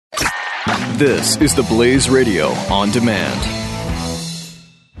This is the Blaze Radio on demand.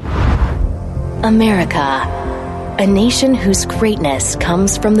 America, a nation whose greatness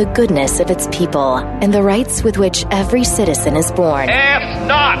comes from the goodness of its people and the rights with which every citizen is born. Ask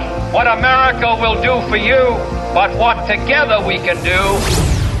not what America will do for you, but what together we can do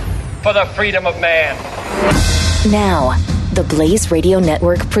for the freedom of man. Now, the Blaze Radio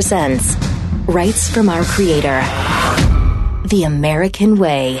Network presents Rights from Our Creator, The American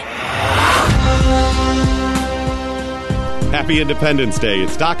Way. Happy Independence Day.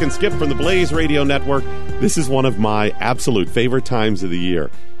 It's Doc and Skip from the Blaze Radio Network. This is one of my absolute favorite times of the year.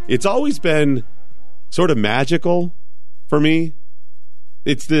 It's always been sort of magical for me.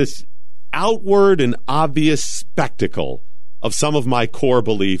 It's this outward and obvious spectacle of some of my core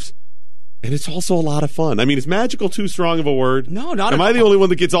beliefs. And it's also a lot of fun. I mean, is magical too strong of a word? No, not at all. Am I the only one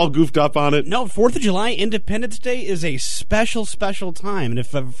that gets all goofed up on it? No, 4th of July, Independence Day is a special, special time. And if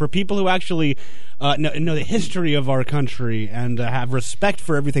for people who actually know the history of our country and have respect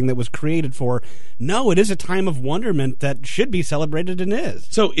for everything that was created for, no, it is a time of wonderment that should be celebrated and is.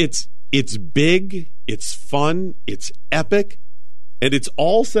 So it's big, it's fun, it's epic, and it's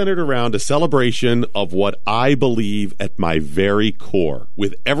all centered around a celebration of what I believe at my very core,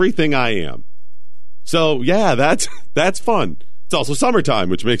 with everything I am. So, yeah, that's fun. It's also summertime,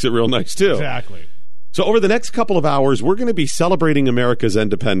 which makes it real nice, too. Exactly. So over the next couple of hours, we're going to be celebrating America's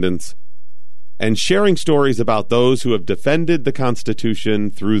independence and sharing stories about those who have defended the Constitution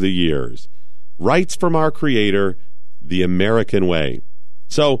through the years. Rights from our Creator, the American way.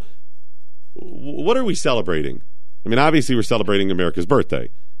 So, what are we celebrating? I mean, obviously we're celebrating America's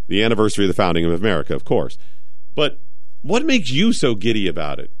birthday, the anniversary of the founding of America, of course. But what makes you so giddy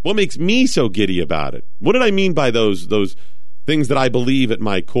about it? What makes me so giddy about it? What did I mean by those things that I believe at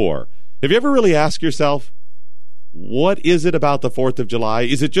my core? Have you ever really asked yourself, what is it about the 4th of July?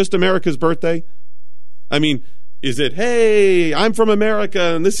 Is it just America's birthday? I mean, is it, hey, I'm from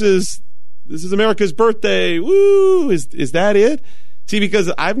America and this is America's birthday. Woo! Is that it? See,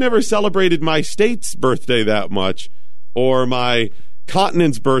 because I've never celebrated my state's birthday that much, or my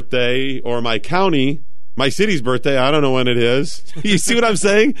continent's birthday, or my county, my city's birthday. I don't know when it is. You see what I'm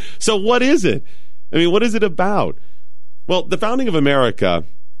saying? So what is it? I mean, what is it about? Well, the founding of America,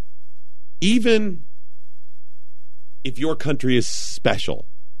 even if your country is special,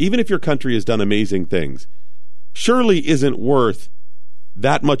 even if your country has done amazing things, surely isn't worth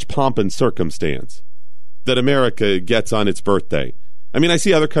that much pomp and circumstance that America gets on its birthday. I mean, I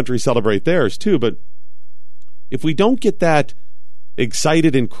see other countries celebrate theirs too, but if we don't get that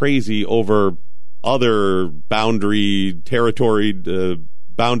excited and crazy over other boundaried territories,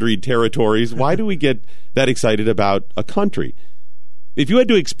 why do we get that excited about a country? If you had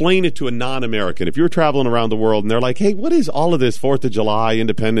to explain it to a non-American, if you were traveling around the world and they're like, hey, what is all of this 4th of July,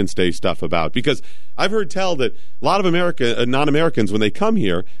 Independence Day stuff about? Because I've heard tell that a lot of non-Americans, when they come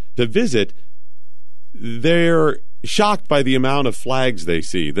here to visit, they're shocked by the amount of flags they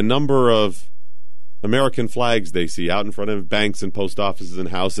see, the number of American flags they see out in front of banks and post offices and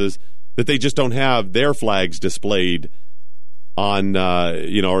houses, that they just don't have their flags displayed on,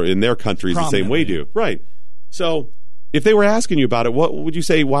 or in their countries the same way do. Right. So if they were asking you about it, what would you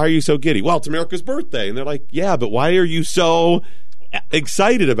say? Why are you so giddy? Well, it's America's birthday. And they're like, yeah, but why are you so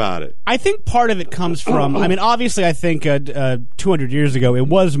excited about it? I think part of it comes from, I mean, obviously I think 200 years ago it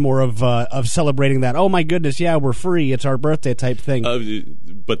was more of celebrating that, oh my goodness, yeah, we're free, it's our birthday type thing.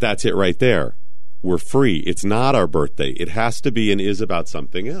 But that's it right there. We're free. It's not our birthday. It has to be and is about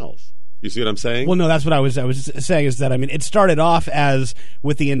something else. You see what I'm saying? Well, no, that's what I was saying is that, I mean, it started off as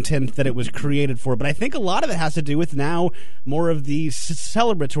with the intent that it was created for, but I think a lot of it has to do with now more of the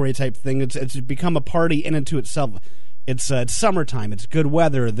celebratory type thing. It's become a party in and to itself. It's summertime. It's good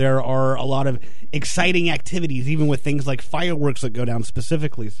weather. There are a lot of exciting activities, even with things like fireworks that go down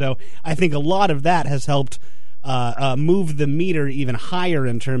specifically. So I think a lot of that has helped move the meter even higher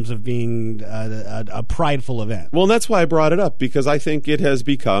in terms of being a prideful event. Well, and that's why I brought it up, because I think it has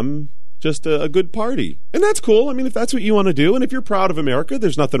become just a good party. And that's cool. I mean, if that's what you want to do, and if you're proud of America,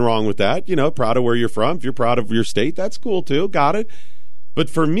 there's nothing wrong with that. You know, proud of where you're from. If you're proud of your state, that's cool too. Got it.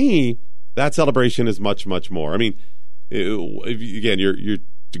 But for me, that celebration is much, much more. I mean, again, you're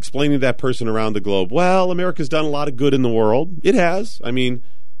explaining to that person around the globe, well, America's done a lot of good in the world. It has. I mean,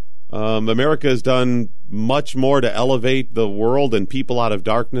 America has done much more to elevate the world and people out of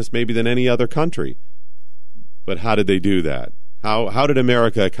darkness maybe than any other country. But how did they do that? How did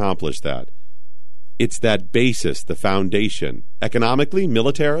America accomplish that? It's that basis, the foundation. Economically,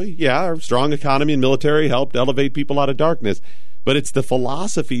 military, yeah, our strong economy and military helped elevate people out of darkness. But it's the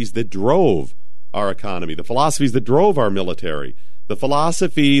philosophies that drove our economy, the philosophies that drove our military, The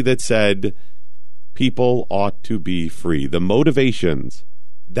philosophy that said people ought to be free. The motivations,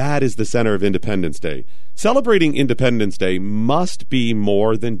 that is the center of Independence Day. Celebrating Independence Day must be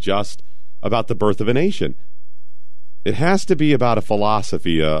more than just about the birth of a nation. It has to be about a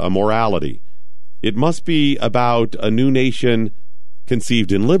philosophy, a morality. It must be about a new nation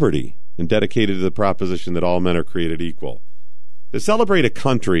conceived in liberty and dedicated to the proposition that all men are created equal. To celebrate a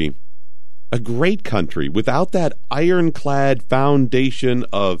country, a great country, without that ironclad foundation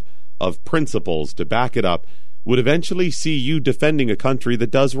of principles to back it up, would eventually see you defending a country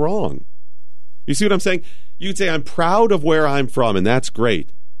that does wrong. You see what I'm saying? You'd say, I'm proud of where I'm from, and that's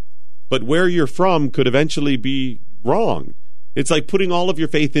great. But where you're from could eventually be wrong. It's like putting all of your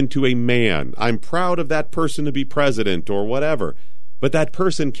faith into a man. I'm proud of that person to be president or whatever. But that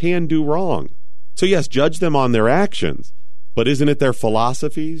person can do wrong. So yes, judge them on their actions. But isn't it their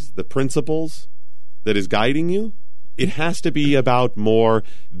philosophies, the principles, that is guiding you? It has to be about more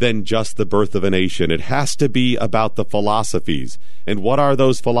than just the birth of a nation. It has to be about the philosophies. And what are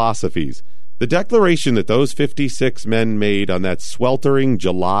those philosophies? The declaration that those 56 men made on that sweltering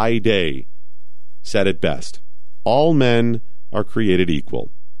July day said it best. All men are created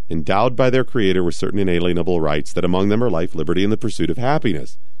equal, endowed by their Creator with certain inalienable rights, that among them are life, liberty, and the pursuit of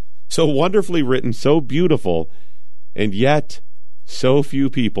happiness. So wonderfully written, so beautiful, and yet so few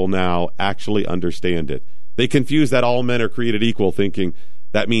people now actually understand it. They confuse that all men are created equal, thinking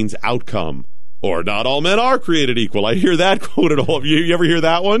that means outcome, or not all men are created equal. I hear that quoted all. You ever hear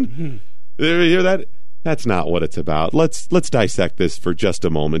that one? Mm-hmm. You ever hear that? That's not what it's about. Let's dissect this for just a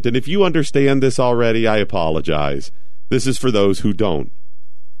moment. And if you understand this already, I apologize. This is for those who don't.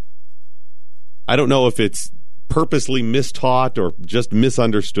 I don't know if it's purposely mistaught or just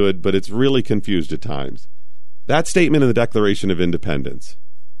misunderstood, but it's really confused at times. That statement in the Declaration of Independence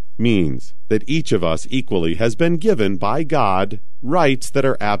means that each of us equally has been given by God rights that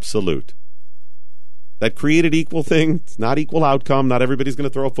are absolute. That created equal thing, it's not equal outcome. Not everybody's going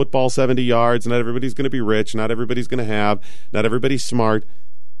to throw a football 70 yards. Not everybody's going to be rich. Not everybody's going to have. Not everybody's smart.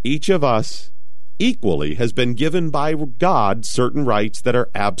 Each of us equally has been given by God certain rights that are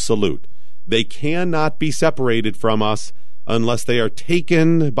absolute. They cannot be separated from us unless they are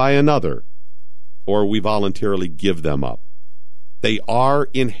taken by another or we voluntarily give them up. They are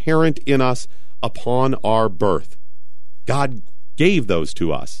inherent in us upon our birth. God gave those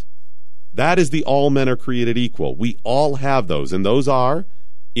to us. That is the all men are created equal. We all have those, and those are,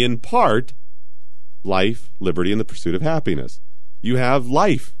 in part, life, liberty, and the pursuit of happiness. You have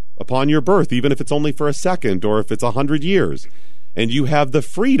life upon your birth, even if it's only for a second or if it's 100 years. And you have the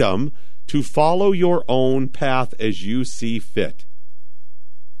freedom to follow your own path as you see fit.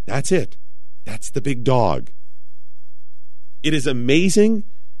 That's it. That's the big dog. It is amazing.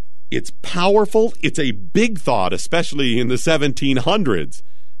 It's powerful. It's a big thought, especially in the 1700s,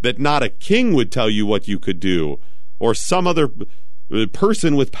 that not a king would tell you what you could do, or some other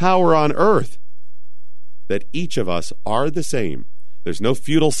person with power on earth. That each of us are the same. There's no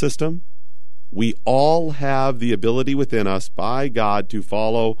feudal system. We all have the ability within us by God to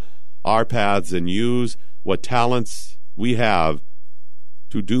follow our paths and use what talents we have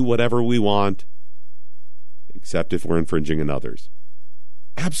to do whatever we want, except if we're infringing another's.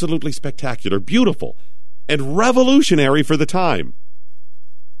 Absolutely spectacular, beautiful, and revolutionary for the time.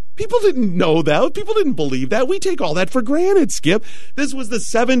 People didn't know that. People didn't believe that. We take all that for granted, Skip. This was the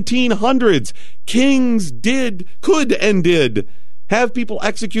 1700s. Kings could have people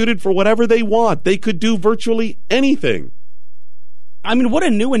executed for whatever they want. They could do virtually anything. I mean, what a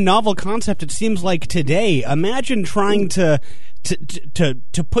new and novel concept it seems like today. Imagine trying to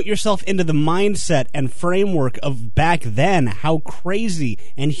put yourself into the mindset and framework of back then, how crazy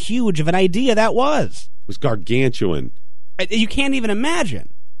and huge of an idea that was. It was gargantuan. You can't even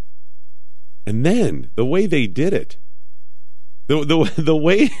imagine. And then the way they did it, the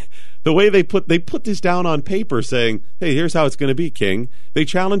way they put this down on paper, saying, "Hey, here's how it's going to be, King." They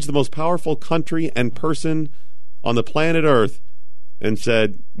challenged the most powerful country and person on the planet Earth and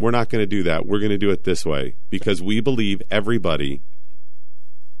said, "We're not going to do that. We're going to do it this way because we believe everybody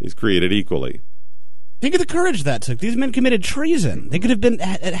is created equally." Think of the courage that took. These men committed treason. They could have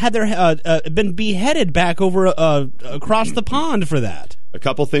been beheaded back over across the pond for that. A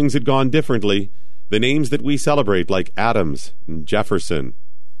couple things had gone differently. The names that we celebrate, like Adams and Jefferson,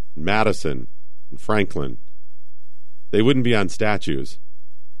 and Madison and Franklin, they wouldn't be on statues.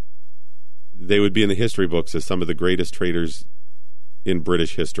 They would be in the history books as some of the greatest traitors in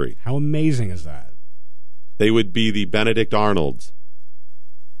British history. How amazing is that? They would be the Benedict Arnolds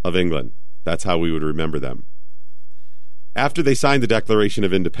of England. That's how we would remember them. After they signed the Declaration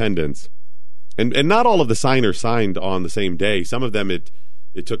of Independence, And not all of the signers signed on the same day. Some of them, it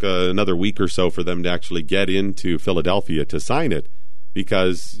took another week or so for them to actually get into Philadelphia to sign it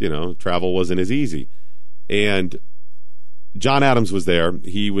because, travel wasn't as easy. And John Adams was there.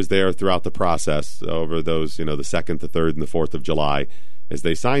 He was there throughout the process over those, the 2nd, the 3rd, and the 4th of July as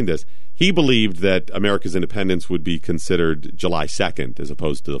they signed this. He believed that America's independence would be considered July 2nd as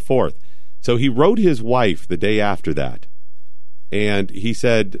opposed to the 4th. So he wrote his wife the day after that. And he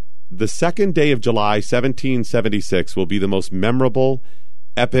said, the 2nd day of July, 1776, will be the most memorable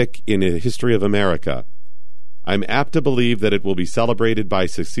epic in the history of America. I'm apt to believe that it will be celebrated by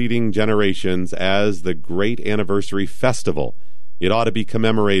succeeding generations as the great anniversary festival. It ought to be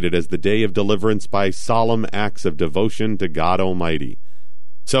commemorated as the day of deliverance by solemn acts of devotion to God Almighty.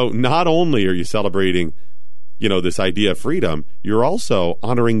 So not only are you celebrating, this idea of freedom, you're also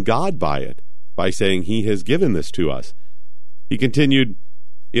honoring God by it, by saying He has given this to us. He continued,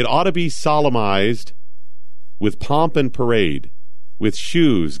 it ought to be solemnized with pomp and parade, with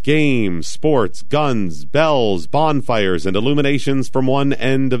shoes, games, sports, guns, bells, bonfires, and illuminations from one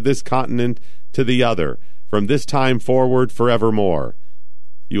end of this continent to the other, from this time forward forevermore.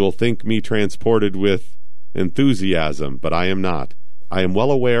 You will think me transported with enthusiasm, but I am not. I am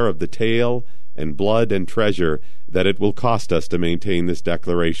well aware of the tale and blood and treasure that it will cost us to maintain this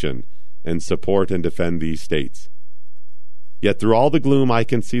declaration and support and defend these states. Yet through all the gloom I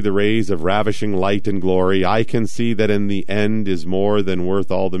can see the rays of ravishing light and glory. I can see that in the end is more than worth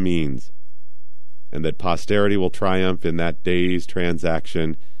all the means, and that posterity will triumph in that day's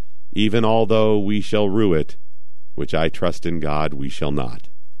transaction, even although we shall rue it, which I trust in God we shall not.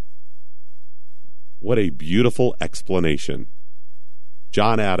 What a beautiful explanation.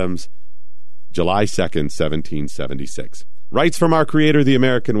 John Adams, July 2nd, 1776. Rights from our Creator, the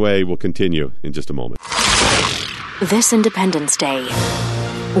American Way, will continue in just a moment. This Independence Day,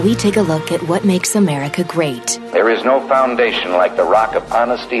 we take a look at what makes America great. There is no foundation like the rock of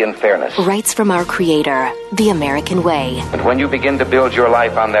honesty and fairness. Rights from our Creator, the American Way. And when you begin to build your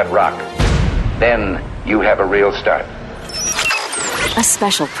life on that rock, then you have a real start. A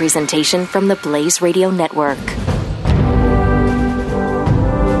special presentation from the Blaze Radio Network.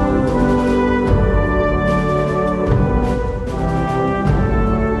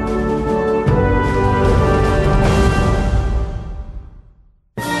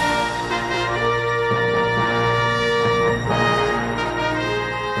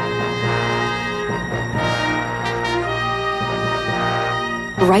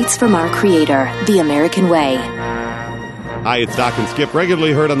 Rights from our Creator, the American Way. Hi, it's Doc and Skip,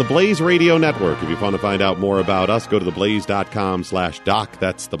 regularly heard on the Blaze Radio Network. If you want to find out more about us, go to theblaze.com/doc.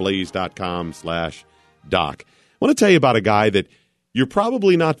 That's theblaze.com/doc. I want to tell you about a guy that you're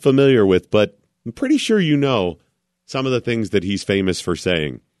probably not familiar with, but I'm pretty sure you know some of the things that he's famous for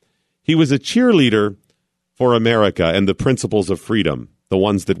saying. He was a cheerleader for America and the principles of freedom, the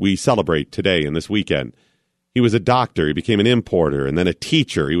ones that we celebrate today and this weekend. He was a doctor, he became an importer, and then a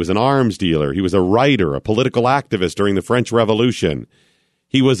teacher. He was an arms dealer. He was a writer, a political activist during the French Revolution.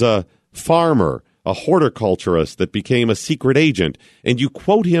 He was a farmer, a horticulturist that became a secret agent. And you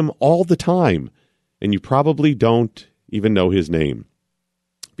quote him all the time, and you probably don't even know his name.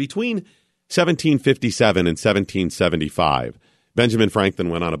 Between 1757 and 1775, Benjamin Franklin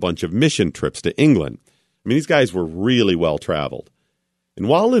went on a bunch of mission trips to England. I mean, these guys were really well-traveled. And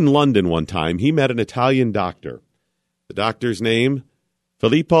while in London one time, he met an Italian doctor. The doctor's name,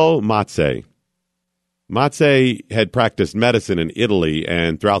 Filippo Mazze. Mazze had practiced medicine in Italy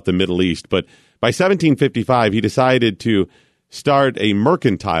and throughout the Middle East, but by 1755, he decided to start a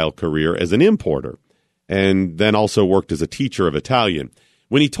mercantile career as an importer, and then also worked as a teacher of Italian.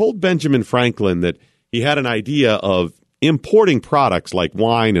 When he told Benjamin Franklin that he had an idea of importing products like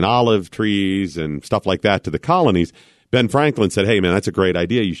wine and olive trees and stuff like that to the colonies, Ben Franklin said, hey, man, that's a great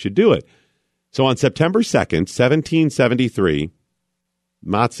idea. You should do it. So on September 2nd, 1773,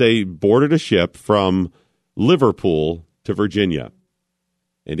 Mazze boarded a ship from Liverpool to Virginia.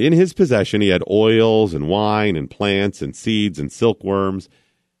 And in his possession, he had oils and wine and plants and seeds and silkworms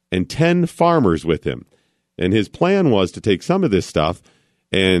and 10 farmers with him. And his plan was to take some of this stuff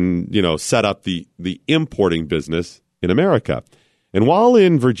and, set up the importing business in America. And while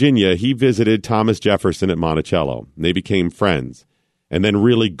in Virginia, he visited Thomas Jefferson at Monticello. And they became friends, and then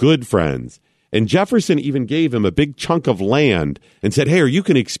really good friends. And Jefferson even gave him a big chunk of land and said, hey, you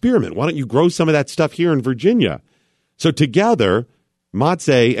can experiment. Why don't you grow some of that stuff here in Virginia? So together,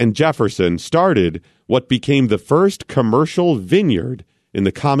 Mazze and Jefferson started what became the first commercial vineyard in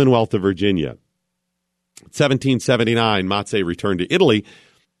the Commonwealth of Virginia. In 1779, Mazze returned to Italy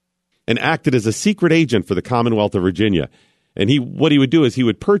and acted as a secret agent for the Commonwealth of Virginia. And what he would do is he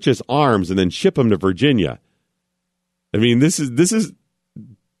would purchase arms and then ship them to Virginia. I mean, this is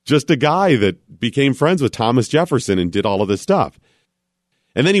just a guy that became friends with Thomas Jefferson and did all of this stuff.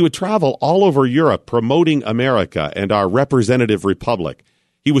 And then he would travel all over Europe promoting America and our representative republic.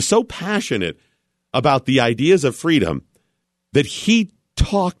 He was so passionate about the ideas of freedom that he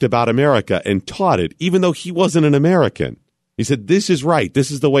talked about America and taught it, even though he wasn't an American. He said, this is right.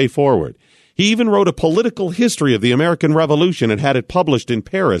 This is the way forward. He even wrote a political history of the American Revolution and had it published in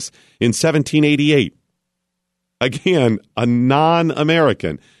Paris in 1788. Again, a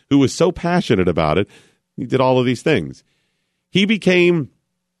non-American who was so passionate about it, he did all of these things. He became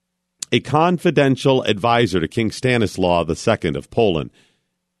a confidential advisor to King Stanislaw II of Poland,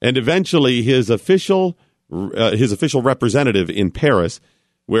 and eventually his official representative in Paris,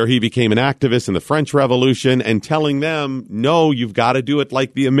 where he became an activist in the French Revolution and telling them, no, you've got to do it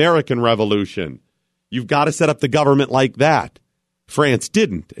like the American Revolution. You've got to set up the government like that. France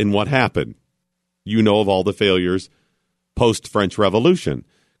didn't, and what happened? You know of all the failures post-French Revolution,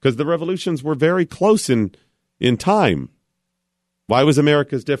 because the revolutions were very close in time. Why was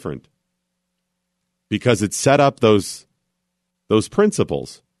America's different? Because it set up those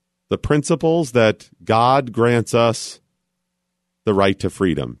principles, the principles that God grants us the right to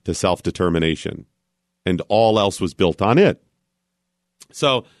freedom, to self-determination, and all else was built on it.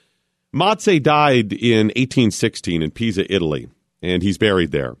 So Matze died in 1816 in Pisa, Italy, and he's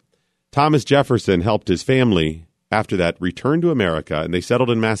buried there. Thomas Jefferson helped his family after that return to America, and they settled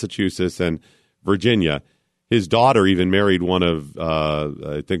in Massachusetts and Virginia. His daughter even married one of,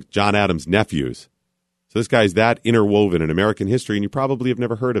 I think, John Adams' nephews. So this guy's that interwoven in American history, and you probably have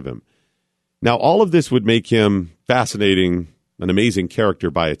never heard of him. Now, all of this would make him fascinating, an amazing character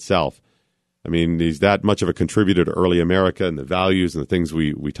by itself. I mean, he's that much of a contributor to early America and the values and the things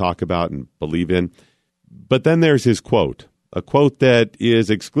we talk about and believe in. But then there's his quote, a quote that is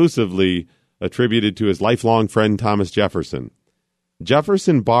exclusively attributed to his lifelong friend Thomas Jefferson.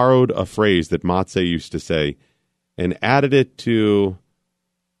 Jefferson borrowed a phrase that Matze used to say and added to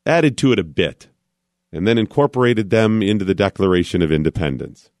it a bit, and then incorporated them into the Declaration of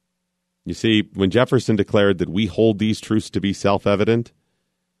Independence. You see, when Jefferson declared that we hold these truths to be self-evident,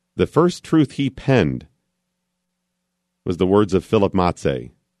 the first truth he penned was the words of Philip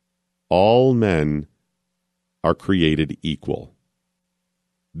Matze, all men are created equal.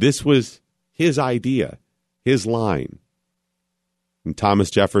 This was his idea, his line. And Thomas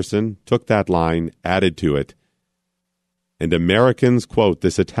Jefferson took that line, added to it, and Americans quote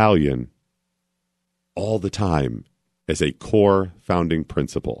this Italian all the time as a core founding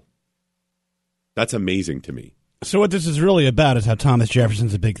principle. That's amazing to me. So what this is really about is how Thomas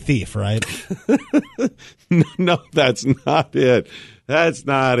Jefferson's a big thief, right? No, that's not it. That's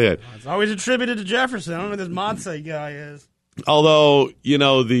not it. It's always attributed to Jefferson. I don't know who this Matze guy is. Although, you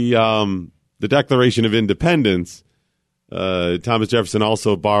know, the Declaration of Independence, Thomas Jefferson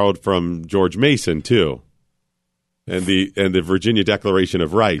also borrowed from George Mason, too. And the Virginia Declaration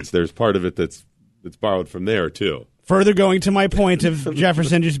of Rights, there's part of it that's borrowed from there, too. Further going to my point of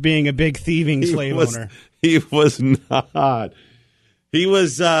Jefferson just being a big thieving slave owner. He was not. He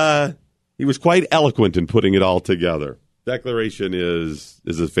was quite eloquent in putting it all together. Declaration is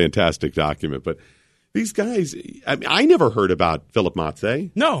a fantastic document, but these guys, I never heard about Philip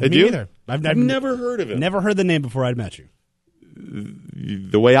Matze. No, Had me you? neither. I've never heard of him. Never heard the name before I'd met you.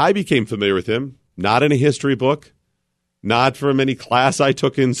 The way I became familiar with him, not in a history book, not from any class I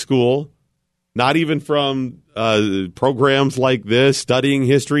took in school, not even from programs like this, studying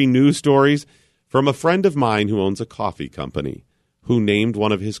history, news stories, from a friend of mine who owns a coffee company who named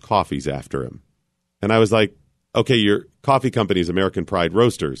one of his coffees after him. And I was like, okay, your coffee company is American Pride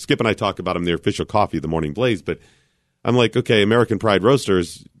Roasters. Skip and I talk about them, their official coffee, the Morning Blaze. But I'm like, okay, American Pride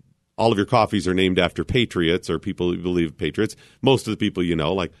Roasters, all of your coffees are named after patriots or people who believe patriots. Most of the people you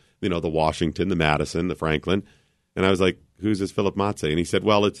know, like, you know, the Washington, the Madison, the Franklin. And I was like, who's this Philip Matze? And he said,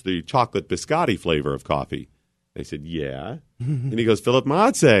 well, it's the chocolate biscotti flavor of coffee. And I said, yeah. And he goes, Philip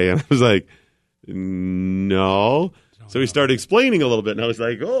Matze. And I was like, no. So he started explaining a little bit, and I was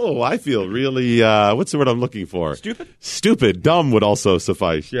like, oh, I feel really, what's the word I'm looking for? Stupid. Dumb would also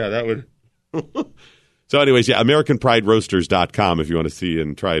suffice. Yeah, that would. So anyways, yeah, AmericanPrideRoasters.com if you want to see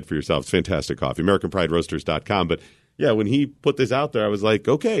and try it for yourself. It's fantastic coffee, AmericanPrideRoasters.com. But yeah, when he put this out there, I was like,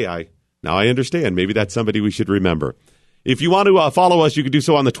 okay, now I understand. Maybe that's somebody we should remember. If you want to follow us, you can do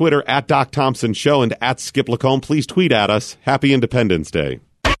so on the Twitter, at Doc Thompson Show and at Skip LaCombe. Please tweet at us. Happy Independence Day.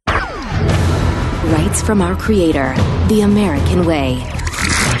 Rights from our creator, the American way.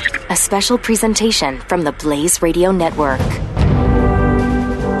 A special presentation from the Blaze Radio Network.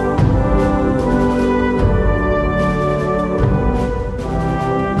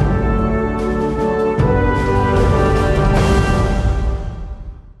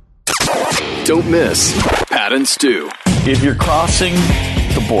 Don't miss Pat and Stu. If you're crossing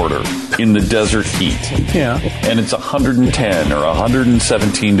the border in the desert heat, and it's 110 or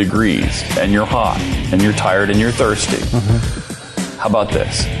 117 degrees, and you're hot, and you're tired, and you're thirsty, how about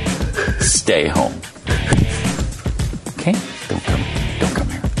this? Stay home. Okay? Don't come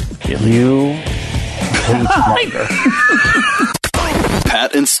here. You hate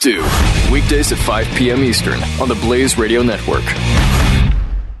Pat and Stu, weekdays at 5 p.m. Eastern on the Blaze Radio Network.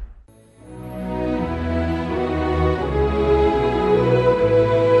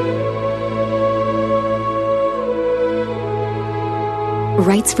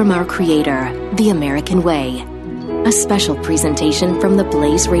 Rights from our Creator, The American Way. A special presentation from the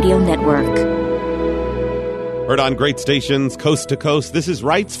Blaze Radio Network. Heard on great stations, coast to coast, this is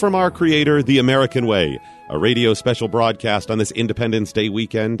Rights from Our Creator, The American Way, a radio special broadcast on this Independence Day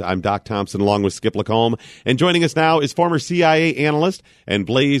weekend. I'm Doc Thompson along with Skip LaCombe, and joining us now is former CIA analyst and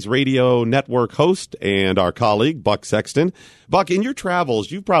Blaze Radio Network host and our colleague, Buck Sexton. Buck, in your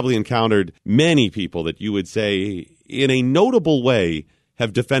travels, you've probably encountered many people that you would say, in a notable way,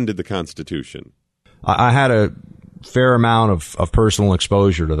 have defended the Constitution. I had a fair amount of personal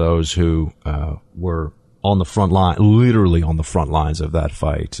exposure to those who were on the front line, literally on the front lines of that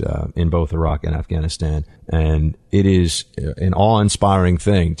fight in both Iraq and Afghanistan. And it is an awe-inspiring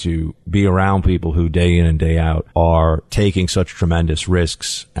thing to be around people who day in and day out are taking such tremendous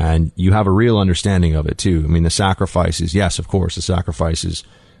risks. And you have a real understanding of it, too. I mean, the sacrifices, yes, of course, the sacrifices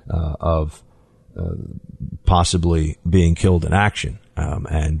of possibly being killed in action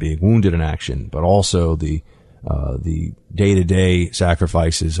and being wounded in action, but also the day-to-day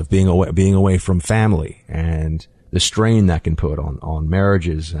sacrifices of being away from family and the strain that can put on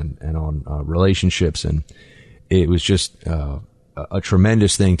marriages and on relationships. And it was just a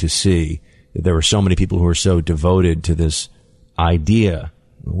tremendous thing to see that there were so many people who were so devoted to this idea,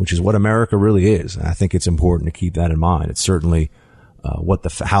 which is what America really is. And I think it's important to keep that in mind. It's certainly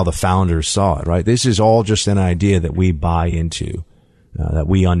how the founders saw it, right? This is all just an idea that we buy into, that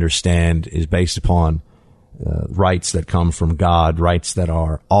we understand is based upon rights that come from God, rights that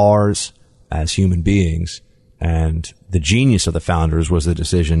are ours as human beings. And the genius of the founders was the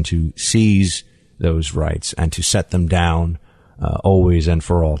decision to seize those rights and to set them down always and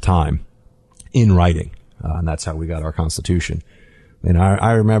for all time in writing. And that's how we got our Constitution. And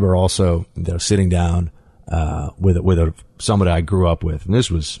I remember also sitting down with somebody I grew up with, and this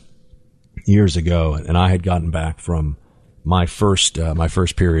was years ago, and I had gotten back from my first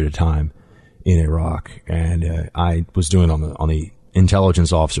period of time in Iraq, and I was doing on the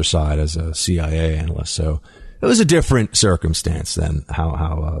intelligence officer side as a CIA analyst. So it was a different circumstance than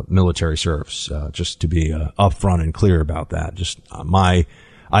how military serves. Just to be upfront and clear about that. Just I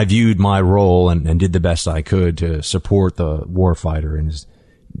viewed my role and did the best I could to support the warfighter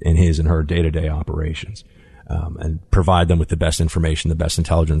in his and her day-to-day operations, and provide them with the best information, the best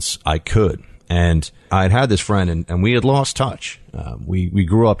intelligence I could. And I had this friend, and we had lost touch. We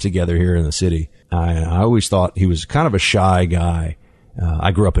grew up together here in the city. I always thought he was kind of a shy guy.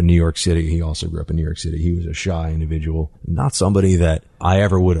 I grew up in New York City. He also grew up in New York City. He was a shy individual, not somebody that I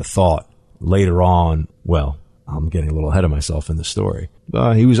ever would have thought later on. Well, I'm getting a little ahead of myself in the story.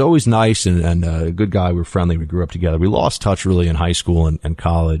 He was always nice and a good guy. We were friendly. We grew up together. We lost touch really in high school and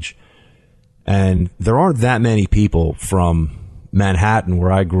college. And there aren't that many people from Manhattan,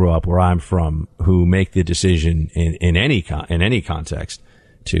 where I grew up, where I'm from, who make the decision in any context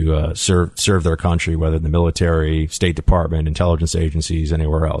to serve their country, whether in the military, State Department, intelligence agencies,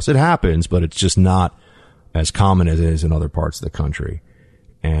 anywhere else. It happens, but it's just not as common as it is in other parts of the country.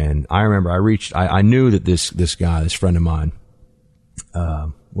 And I remember I knew that this guy, this friend of mine,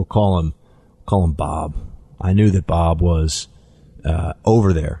 we'll call him Bob. I knew that Bob was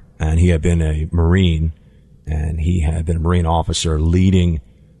over there, and he had been a Marine. And he had been a Marine officer leading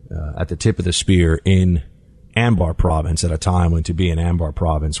at the tip of the spear in Anbar province at a time when to be in Anbar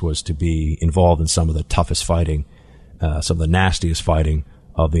province was to be involved in some of the toughest fighting, some of the nastiest fighting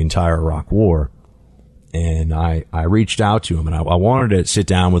of the entire Iraq War. And I reached out to him, and I wanted to sit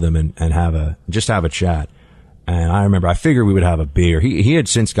down with him and have a chat. And I remember I figured we would have a beer. He had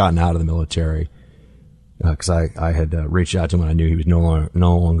since gotten out of the military, because I had reached out to him when I knew he was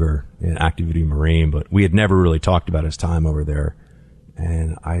no longer an active duty Marine, but we had never really talked about his time over there.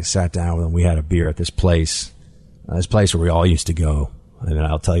 And I sat down with him. We had a beer at this place where we all used to go. And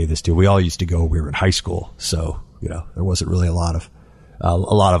I'll tell you this too: we all used to go when we were in high school, so there wasn't really a lot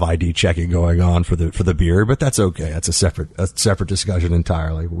of ID checking going on for the beer, but that's okay. That's a separate discussion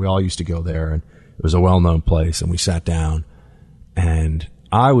entirely. We all used to go there, and it was a well-known place. And we sat down, and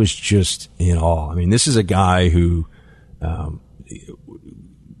I was just in awe. I mean, this is a guy who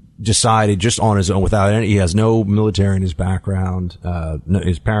decided just on his own, without any, he has no military in his background.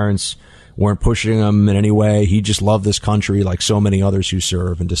 His parents weren't pushing him in any way. He just loved this country like so many others who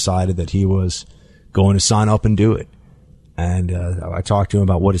serve, and decided that he was going to sign up and do it. And I talked to him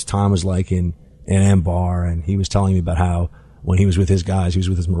about what his time was like in Anbar, and he was telling me about how when he was with his guys, he was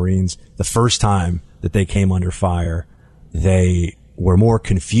with his Marines, the first time that they came under fire, they were more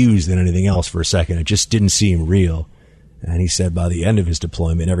confused than anything else for a second. It just didn't seem real. And he said by the end of his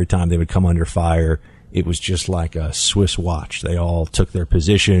deployment, every time they would come under fire, it was just like a Swiss watch. They all took their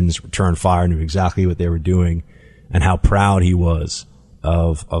positions, returned fire, knew exactly what they were doing, and how proud he was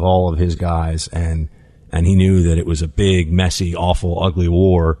of all of his guys. And he knew that it was a big, messy, awful, ugly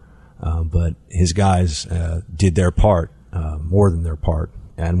war, but his guys did their part, more than their part,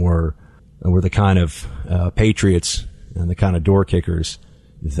 and were the kind of patriots and the kind of door kickers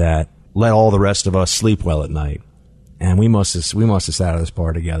that let all the rest of us sleep well at night. And we must have sat at this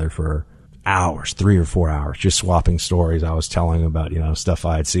bar together for hours, 3 or 4 hours, just swapping stories. I was telling him about, stuff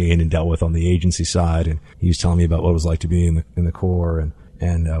I had seen and dealt with on the agency side, and he was telling me about what it was like to be in the Corps,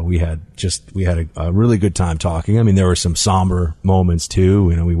 and we had a really good time talking. I mean, there were some somber moments too.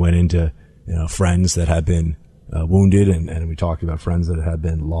 We went into friends that had been wounded, and we talked about friends that had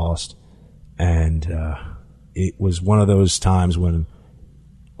been lost, and it was one of those times when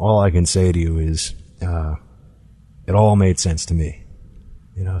all I can say to you is it all made sense to me.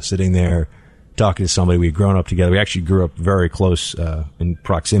 Sitting there talking to somebody, we had grown up together. We actually grew up very close in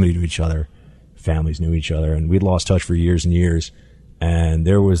proximity to each other. Families knew each other, and we'd lost touch for years and years. And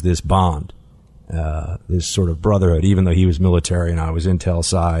there was this bond, this sort of brotherhood, even though he was military and I was intel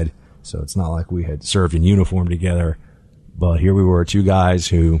side. So it's not like we had served in uniform together. But here we were, two guys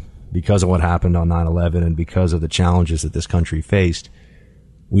who, because of what happened on 9/11 and because of the challenges that this country faced,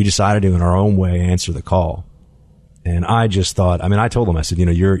 we decided to, in our own way, answer the call. And I just thought, I told him, I said,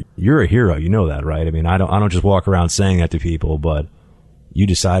 you're a hero. You know that, right? I don't just walk around saying that to people, but you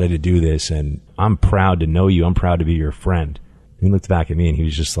decided to do this, and I'm proud to know you. I'm proud to be your friend. And he looked back at me and he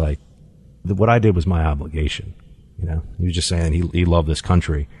was just like, what I did was my obligation. He was just saying he loved this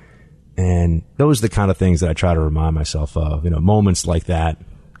country. And those are the kind of things that I try to remind myself of, moments like that,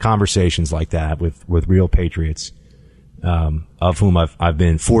 conversations like that with real patriots, of whom I've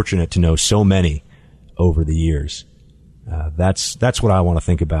been fortunate to know so many over the years. That's what I want to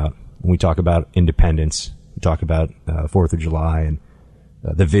think about when we talk about independence. We talk about 4th of July and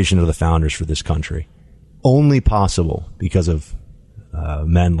the vision of the founders for this country. Only possible because of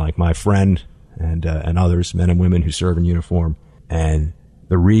men like my friend and others, men and women who serve in uniform. And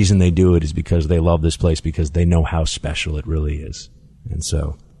the reason they do it is because they love this place, because they know how special it really is. And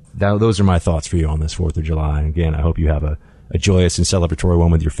so those are my thoughts for you on this 4th of July. And again, I hope you have a joyous and celebratory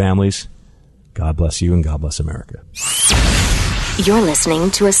one with your families. God bless you, and God bless America. You're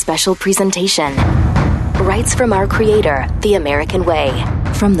listening to a special presentation. Rights from our creator, The American Way,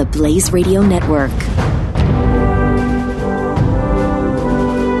 from the Blaze Radio Network.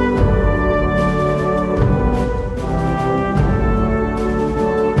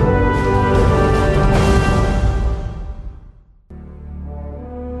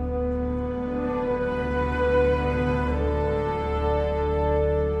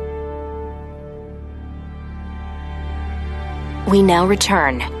 We now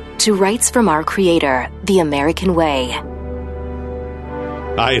return to Rights from our creator, The American Way.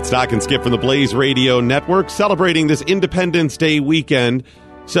 Hi, it's Doc and Skip from the Blaze Radio Network, celebrating this Independence Day weekend.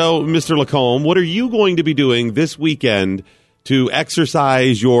 So, Mr. LaCombe, what are you going to be doing this weekend to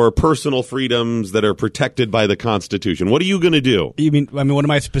exercise your personal freedoms that are protected by the Constitution? What are you going to do? You mean, what am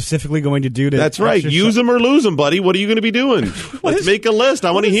I specifically going to do to That's right. exercise? Use them or lose them, buddy. What are you going to be doing? Let's make a list.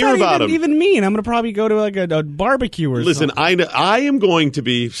 I want to hear about them. Even mean? I'm going to probably go to like a barbecue or something. Listen, I am going to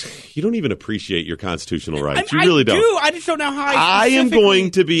be... You don't even appreciate your constitutional rights. You really don't. I do. I just don't know how I am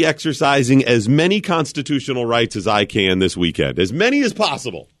going to be exercising as many constitutional rights as I can this weekend. As many as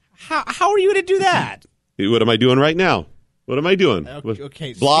possible. How are you going to do that? What am I doing right now? What am I doing?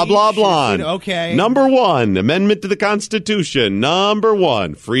 Okay. Blah, blah, blah. Okay. Number 1, amendment to the Constitution. Number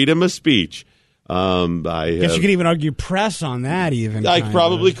 1, freedom of speech. I guess you could even argue press on that even. I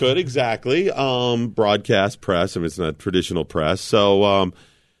probably could, exactly. Broadcast press. It's not traditional press. So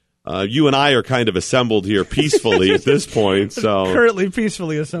you and I are kind of assembled here peacefully at this point. So currently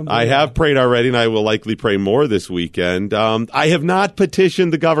peacefully assembled. I have prayed already, and I will likely pray more this weekend. I have not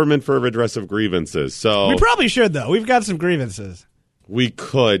petitioned the government for a redress of grievances. So we probably should, though. We've got some grievances. We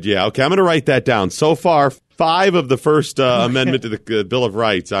could, yeah. Okay, I'm going to write that down. So far, 5 of the first amendment to the Bill of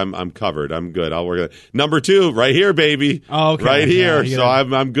Rights, I'm covered. I'm good. I'll work on it. Number 2, right here, baby. Oh, okay. Right here. Yeah, so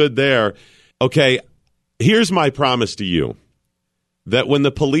I'm good there. Okay, here's my promise to you. that when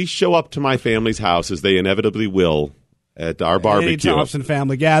the police show up to my family's house, as they inevitably will at our barbecue. Any Thompson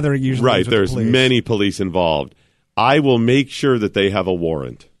family gathering usually. Right, there's many police involved. I will make sure that they have a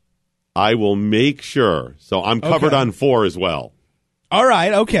warrant. I will make sure. So I'm covered on 4 as well. All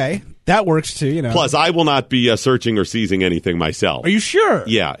right, okay. That works too, you know. Plus, I will not be searching or seizing anything myself. Are you sure?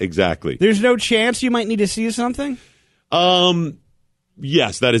 Yeah, exactly. There's no chance you might need to seize something?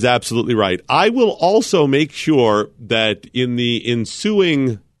 Yes, that is absolutely right. I will also make sure that in the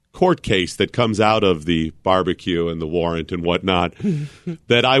ensuing court case that comes out of the barbecue and the warrant and whatnot,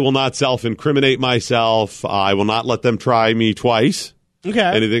 that I will not self-incriminate myself. I will not let them try me twice. Okay.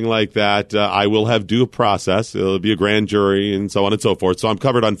 Anything like that. I will have due process. It'll be a grand jury and so on and so forth. So I'm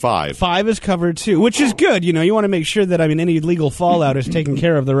covered on 5. 5 is covered too, which is good. You know, you want to make sure that, any legal fallout is taken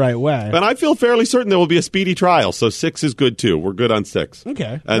care of the right way. And I feel fairly certain there will be a speedy trial. So 6 is good too. We're good on 6.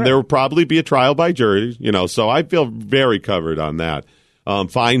 Okay. And there will probably be a trial by jury, so I feel very covered on that.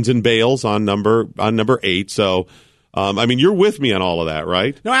 Fines and bails on number 8. So, you're with me on all of that,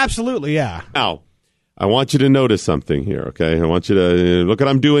 right? No, absolutely. Yeah. Now, I want you to notice something here, okay? I want you to look what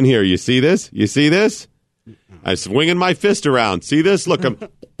I'm doing here. You see this? You see this? I'm swinging my fist around. See this? Look, I'm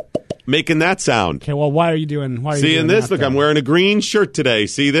making that sound. Okay, well, why are you doing Seeing this? Look, I'm wearing a green shirt today.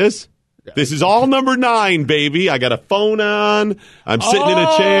 See this? This is all number 9, baby. I got a phone on. I'm sitting in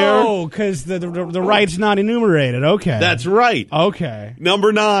a chair. Oh, because the right's not enumerated. Okay. That's right. Okay.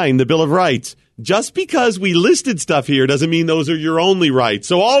 Number 9, the Bill of Rights. Just because we listed stuff here doesn't mean those are your only rights.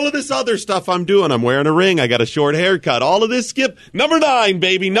 So all of this other stuff I'm doing, I'm wearing a ring, I got a short haircut, all of this, Skip, number 9,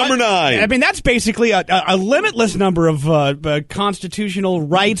 baby, number 9. That's basically a limitless number of constitutional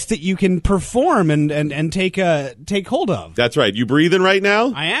rights that you can perform and take hold of. That's right. You breathing right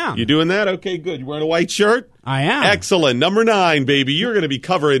now? I am. You doing that? Okay, good. You wearing a white shirt? I am. Excellent. Number 9, baby. You're going to be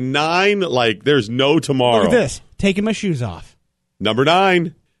covering 9 like there's no tomorrow. Look at this. Taking my shoes off. Number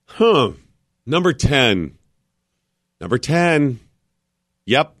 9. Number 10. Number 10.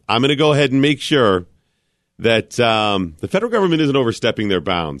 Yep, I'm going to go ahead and make sure that the federal government isn't overstepping their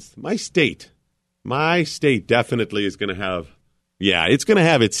bounds. My state definitely is going to have, it's going to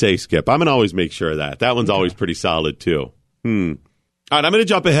have its say, Skip. I'm going to always make sure of that. That one's always pretty solid, too. All right, I'm going to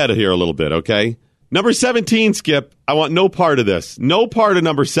jump ahead of here a little bit, okay? Number 17, Skip, I want no part of this. No part of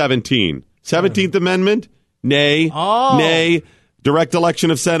number 17. 17th Amendment? Nay. Oh. Nay. Direct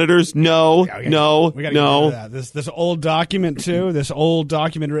election of senators? No. No. This old document, too. This old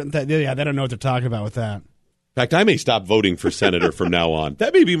document written. They don't know what they're talking about with that. In fact, I may stop voting for senator from now on.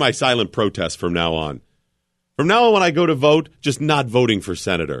 That may be my silent protest from now on. From now on, when I go to vote, just not voting for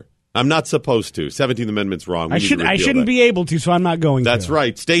senator. I'm not supposed to. 17th Amendment's wrong. I shouldn't be able to, so I'm not going That's to.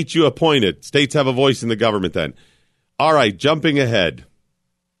 right. States you appointed. States have a voice in the government then. All right, jumping ahead.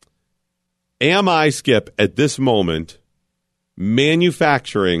 Am I, Skip, at this moment,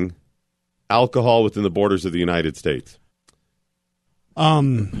 manufacturing alcohol within the borders of the United States?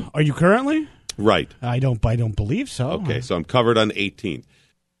 Are you currently? Right. I don't believe so. Okay, so I'm covered on 18.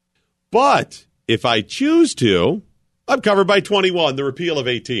 But if I choose to, I'm covered by 21, the repeal of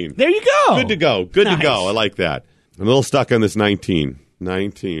 18. There you go. Good to go. Good to go. I like that. I'm a little stuck on this 19.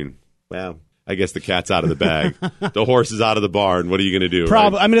 19. Well, I guess the cat's out of the bag. The horse is out of the barn. What are you going to do?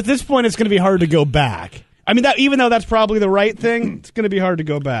 Probably. Right? At this point, it's going to be hard to go back. Even though that's probably the right thing, it's going to be hard to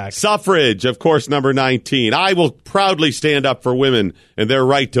go back. Suffrage, of course, number 19. I will proudly stand up for women and their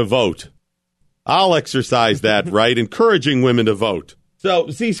right to vote. I'll exercise that right, encouraging women to vote.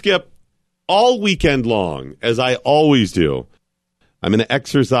 So, see, Skip, all weekend long, as I always do, I'm going to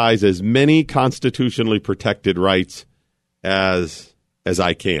exercise as many constitutionally protected rights as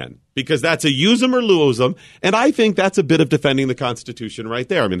I can. Because that's a use 'em or lose 'em, and I think that's a bit of defending the Constitution right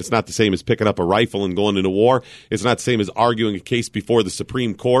there. It's not the same as picking up a rifle and going into war. It's not the same as arguing a case before the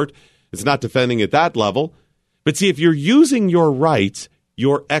Supreme Court. It's not defending at that level. But see, if you're using your rights,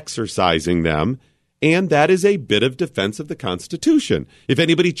 you're exercising them, and that is a bit of defense of the Constitution. If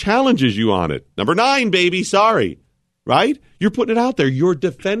anybody challenges you on it, number 9, baby, sorry, right? You're putting it out there. You're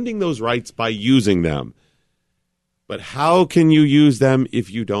defending those rights by using them. But how can you use them if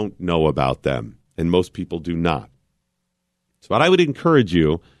you don't know about them? And most people do not. So what I would encourage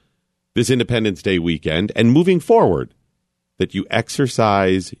you this Independence Day weekend and moving forward, that you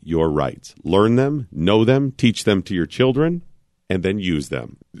exercise your rights. Learn them, know them, teach them to your children, and then use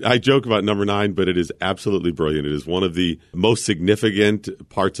them. I joke about number 9, but it is absolutely brilliant. It is one of the most significant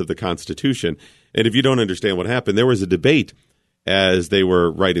parts of the Constitution. And if you don't understand what happened, there was a debate as they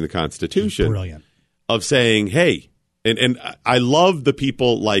were writing the Constitution. Brilliant. Of saying, hey, and I love the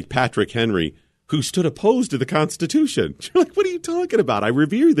people like Patrick Henry who stood opposed to the Constitution. You're like, what are you talking about? I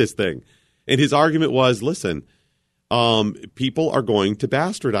revere this thing. And his argument was, listen, people are going to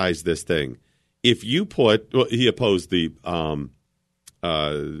bastardize this thing. If you he opposed the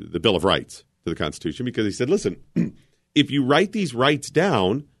Bill of Rights to the Constitution because he said, listen, if you write these rights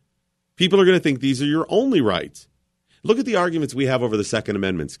down, people are going to think these are your only rights. Look at the arguments we have over the Second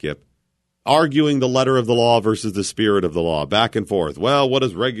Amendment, Skip. Arguing the letter of the law versus the spirit of the law, back and forth. Well, what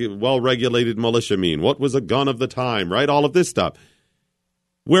does well-regulated militia mean? What was a gun of the time, right? All of this stuff.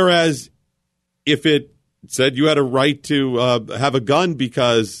 Whereas if it said you had a right to have a gun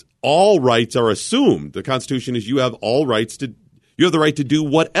because all rights are assumed, the Constitution is you have the right to do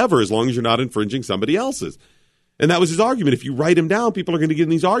whatever as long as you're not infringing somebody else's. And that was his argument. If you write them down, people are going to get in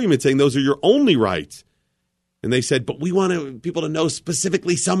these arguments saying those are your only rights. And they said, but we want people to know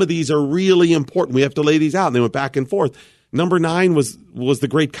specifically some of these are really important. We have to lay these out. And they went back and forth. Number 9 was the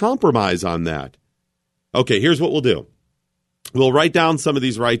great compromise on that. Okay, here's what we'll do. We'll write down some of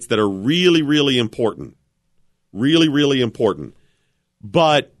these rights that are really, really important. Really, really important.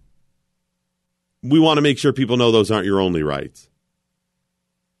 But we want to make sure people know those aren't your only rights.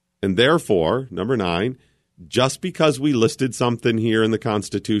 And therefore, number 9, just because we listed something here in the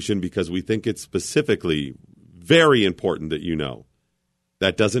Constitution because we think it's specifically very important that you know,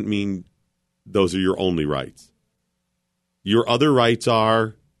 that doesn't mean those are your only rights. Your other rights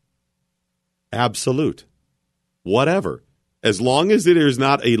are absolute. Whatever. As long as there is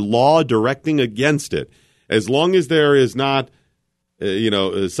not a law directing against it, as long as there is not,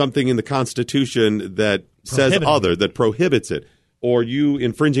 something in the Constitution that says other, that prohibits it, or you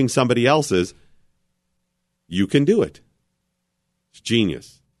infringing somebody else's, you can do it. It's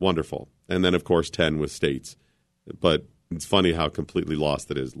genius. Wonderful. And then, of course, 10 with states. But it's funny how completely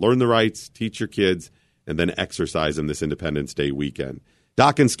lost it is. Learn the rights, teach your kids, and then exercise them this Independence Day weekend.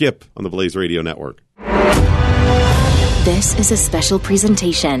 Doc and Skip on the Blaze Radio Network. This is a special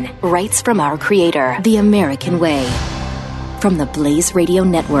presentation, Rights from Our Creator, The American Way, from the Blaze Radio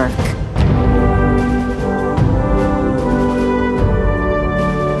Network.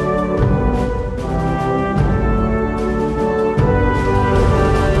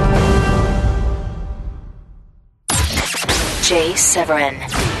 Jay Severin.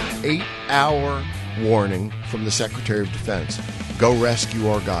 8-hour warning from the Secretary of Defense. Go rescue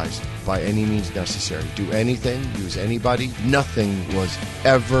our guys by any means necessary. Do anything, use anybody. Nothing was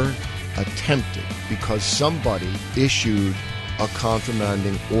ever attempted because somebody issued a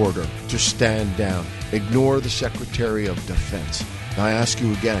countermanding order to stand down. Ignore the Secretary of Defense. I ask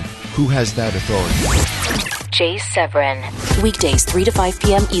you again, who has that authority? Jay Severin. Weekdays 3 to 5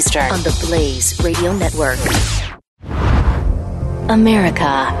 p.m. Eastern on the Blaze Radio Network. America,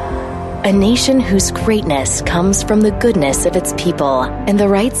 a nation whose greatness comes from the goodness of its people and the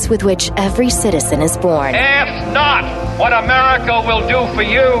rights with which every citizen is born. Ask not what America will do for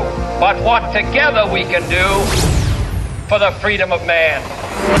you, but what together we can do for the freedom of man.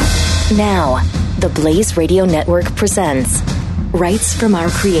 Now, the Blaze Radio Network presents Rights from Our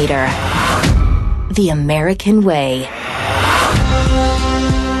Creator, The American Way.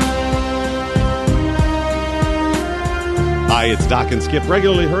 Hi, it's Doc and Skip,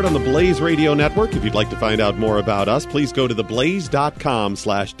 regularly heard on the Blaze Radio Network. If you'd like to find out more about us, please go to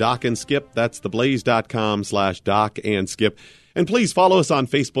theblaze.com/Doc and Skip. That's theblaze.com/Doc and Skip. And please follow us on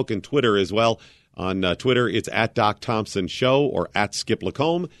Facebook and Twitter as well. On Twitter, it's at Doc Thompson Show or at Skip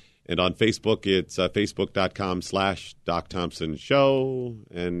LaCombe. And on Facebook, it's facebook.com/Doc Thompson Show.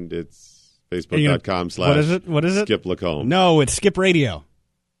 And it's facebook.com/ What is it? Skip LaCombe. No, it's Skip Radio.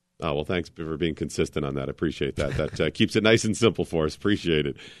 Oh, well, thanks for being consistent on that. Appreciate that. That keeps it nice and simple for us. Appreciate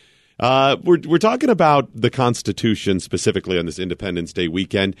it. We're talking about the Constitution specifically on this Independence Day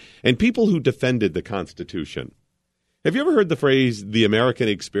weekend and people who defended the Constitution. Have you ever heard the phrase, the American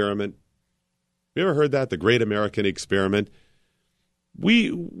experiment? Have you ever heard that, the great American experiment?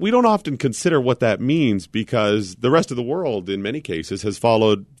 We don't often consider what that means because the rest of the world, in many cases, has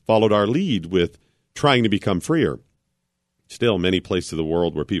followed our lead with trying to become freer. Still, many places of the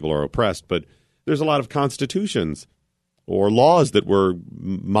world where people are oppressed, but there's a lot of constitutions or laws that were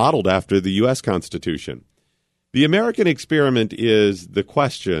modeled after the U.S. Constitution. The American experiment is the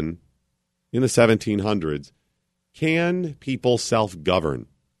question in the 1700s, can people self-govern?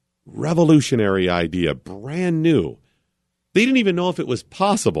 Revolutionary idea, brand new. They didn't even know if it was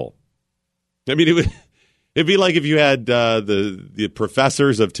possible. I mean, it'd be like if you had the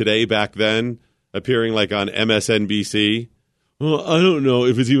professors of today back then appearing like on MSNBC. Well, I don't know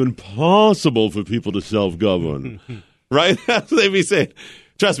if it's even possible for people to self-govern, right? That's what they'd be saying.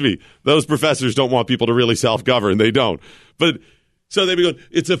 Trust me, those professors don't want people to really self-govern. They don't. But so they'd be going,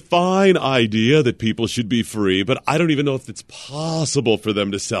 it's a fine idea that people should be free, but I don't even know if it's possible for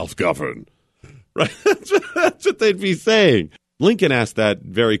them to self-govern. Right? That's what they'd be saying. Lincoln asked that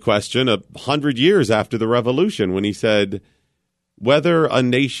very question 100 years after the Revolution when he said, whether a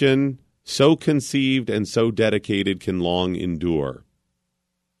nation so conceived and so dedicated can long endure.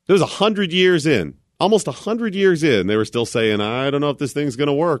 It was 100 years in, almost 100 years in. They were still saying, I don't know if this thing's going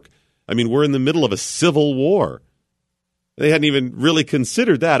to work. I mean, we're in the middle of a civil war. They hadn't even really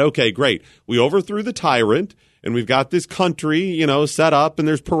considered that. Okay, great. We overthrew the tyrant, and we've got this country, set up, and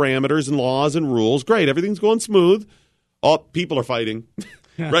there's parameters and laws and rules. Great, everything's going smooth. Oh, people are fighting.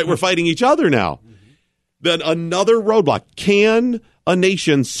 Right, we're fighting each other now. Then another roadblock. Can a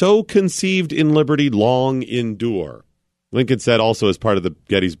nation so conceived in liberty long endure? Lincoln said also as part of the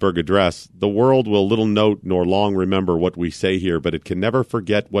Gettysburg Address, the world will little note nor long remember what we say here, but it can never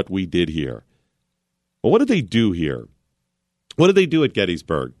forget what we did here. Well, what did they do here? What did they do at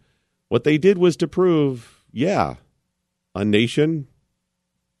Gettysburg? What they did was to prove, a nation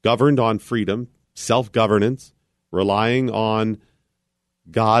governed on freedom, self-governance, relying on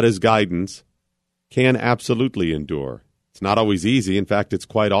God as guidance, can absolutely endure. It's not always easy. In fact, it's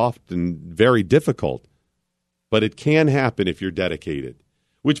quite often very difficult. But it can happen if you're dedicated.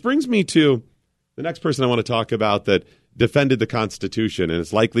 Which brings me to the next person I want to talk about that defended the Constitution, and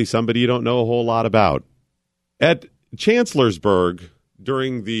it's likely somebody you don't know a whole lot about. At Chancellorsburg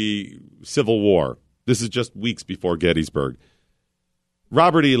during the Civil War, this is just weeks before Gettysburg,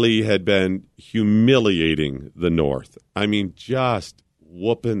 Robert E. Lee had been humiliating the North. I mean, just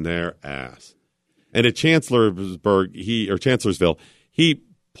whooping their ass. And at Chancellorsville, he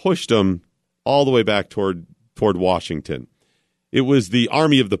pushed them all the way back toward Washington. It was the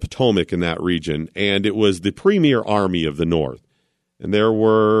Army of the Potomac in that region, and it was the premier army of the North. And they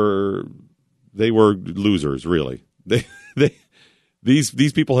were losers, really.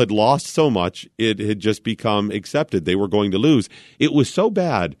 These people had lost so much, it had just become accepted. They were going to lose. It was so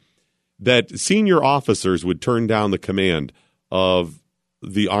bad that senior officers would turn down the command of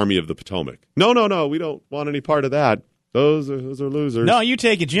the Army of the Potomac. No, we don't want any part of that. Those are losers. No, you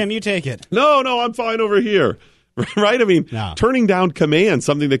take it, Jim. You take it. No, I'm fine over here. Right? I mean, turning down command,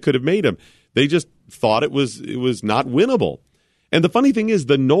 something that could have made them. They just thought it was not winnable. And the funny thing is,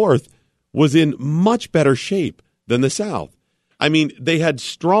 the North was in much better shape than the South. I mean, they had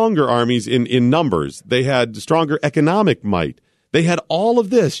stronger armies in numbers. They had stronger economic might. They had all of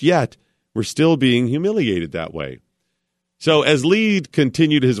this, yet were still being humiliated that way. So as Lee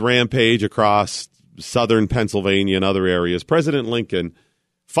continued his rampage across southern Pennsylvania and other areas, President Lincoln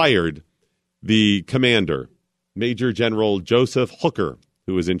fired the commander, Major General Joseph Hooker,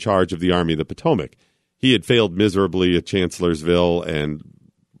 who was in charge of the Army of the Potomac. He had failed miserably at Chancellorsville, and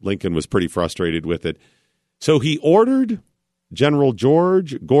Lincoln was pretty frustrated with it. So he ordered General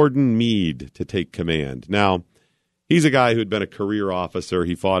George Gordon Meade to take command. Now, he's a guy who had been a career officer.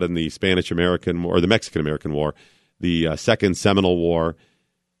 He fought in the Spanish-American War, or the Mexican-American War, the Second Seminole War,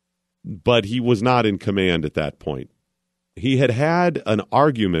 but he was not in command at that point. He had an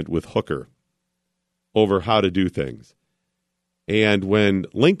argument with Hooker over how to do things. And when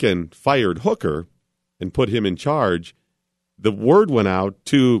Lincoln fired Hooker and put him in charge, the word went out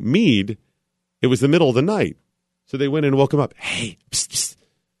to Meade. It was the middle of the night. So they went in and woke him up. Hey, psst,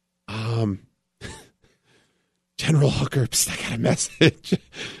 psst. General Hooker, psst, I got a message.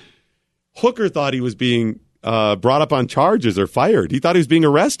 Hooker thought he was being brought up on charges or fired. He thought he was being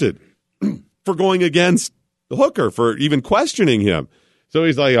arrested for going against Hooker, for even questioning him. So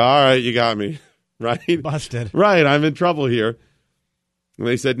he's like, all right, you got me. Right? Busted. Right, I'm in trouble here. And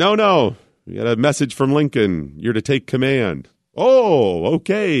they said, no, we got a message from Lincoln. You're to take command. Oh,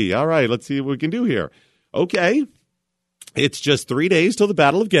 okay. All right, let's see what we can do here. Okay. It's just 3 days till the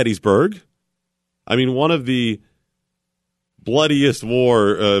Battle of Gettysburg. I mean, one of the bloodiest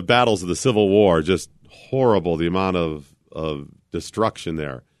battles of the Civil War. Just horrible, the amount of destruction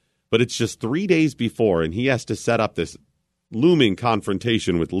there. But it's just 3 days before, and he has to set up this looming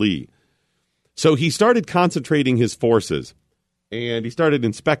confrontation with Lee. So he started concentrating his forces, and he started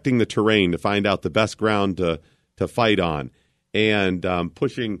inspecting the terrain to find out the best ground to fight on, and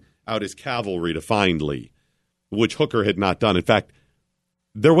pushing out his cavalry to find Lee, which Hooker had not done. In fact,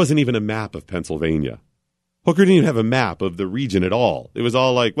 there wasn't even a map of Pennsylvania. Hooker didn't even have a map of the region at all. It was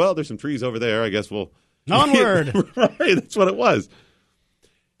all like, well, there's some trees over there. I guess we'll... Onward! Right, that's what it was.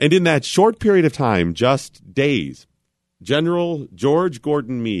 And in that short period of time, just days, General George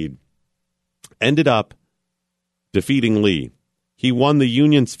Gordon Meade ended up defeating Lee. He won the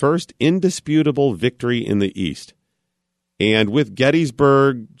Union's first indisputable victory in the East. And with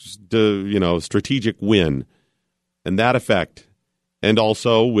Gettysburg's strategic win and that effect, and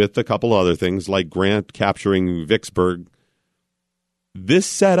also with a couple other things like Grant capturing Vicksburg, this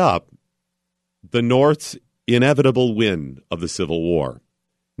set up the North's inevitable win of the Civil War.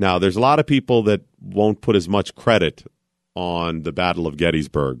 Now, there's a lot of people that won't put as much credit on the Battle of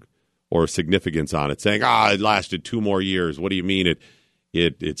Gettysburg or significance on it, saying, it lasted 2 more years. What do you mean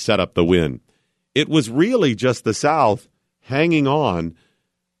it set up the win? It was really just the South hanging on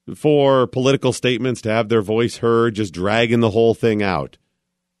for political statements to have their voice heard, just dragging the whole thing out.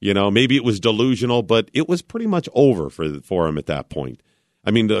 You know, maybe it was delusional, but it was pretty much over for him at that point.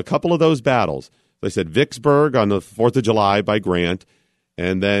 I mean, a couple of those battles, they said Vicksburg on the 4th of July by Grant,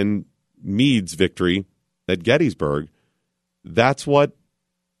 and then Meade's victory at Gettysburg, that's what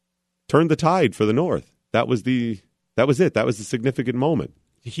turned the tide for the North. That was it. That was the significant moment.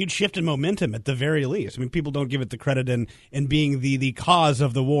 A huge shift in momentum at the very least. I mean, people don't give it the credit in being the cause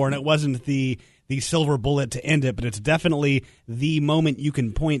of the war, and it wasn't the silver bullet to end it, but it's definitely the moment you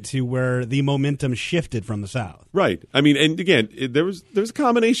can point to where the momentum shifted from the South. Right. I mean, and again, there's a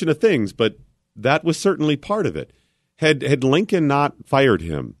combination of things, but that was certainly part of it. Had Lincoln not fired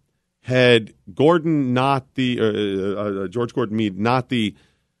him, had Gordon not George Gordon Meade not the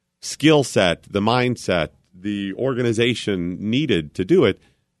skill set, the mindset, the organization needed to do it,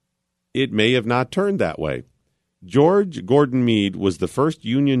 it may have not turned that way. George Gordon Meade was the first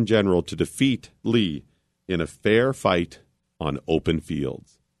Union general to defeat Lee in a fair fight on open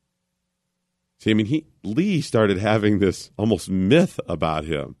fields. See, I mean, Lee started having this almost myth about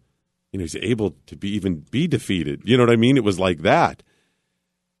him. You know, he's able to even be defeated. You know what I mean? It was like that.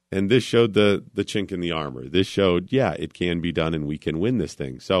 And this showed the chink in the armor. This showed, it can be done and we can win this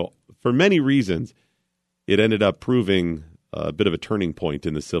thing. So for many reasons, it ended up proving a bit of a turning point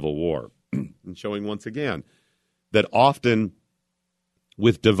in the Civil War and showing once again that often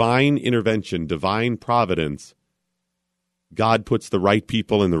with divine intervention, divine providence, God puts the right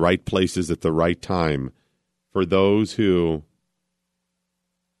people in the right places at the right time for those who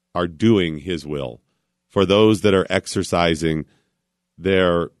are doing his will, for those that are exercising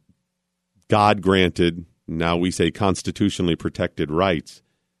their God-granted, now we say constitutionally protected rights,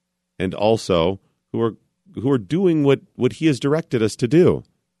 and also who are doing what he has directed us to do.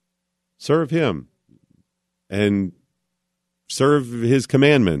 Serve him and serve his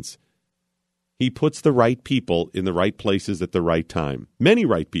commandments. He puts the right people in the right places at the right time. Many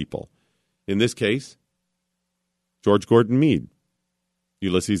right people. In this case, George Gordon Meade,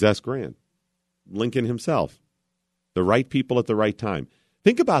 Ulysses S. Grant, Lincoln himself. The right people at the right time.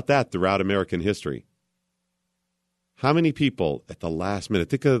 Think about that throughout American history. How many people at the last minute,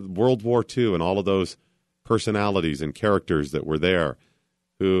 think of World War II and all of those personalities and characters that were there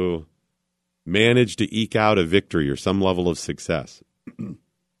who managed to eke out a victory or some level of success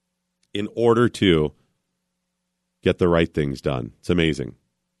in order to get the right things done. It's amazing.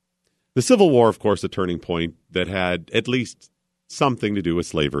 The Civil War, of course, a turning point that had at least something to do with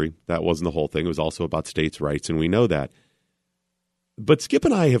slavery. That wasn't the whole thing. It was also about states' rights, and we know that. But Skip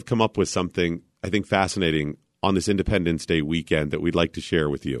and I have come up with something, I think, fascinating on this Independence Day weekend that we'd like to share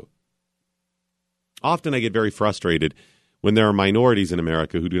with you. Often I get very frustrated when there are minorities in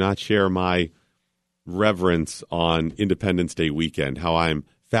America who do not share my reverence on Independence Day weekend, how I'm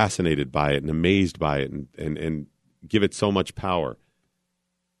fascinated by it and amazed by it and give it so much power.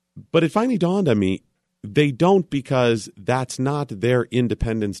 But it finally dawned on me, they don't, because that's not their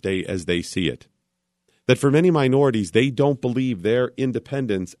Independence Day as they see it. That for many minorities, they don't believe their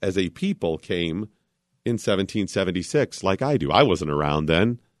independence as a people came in 1776 like I do. I wasn't around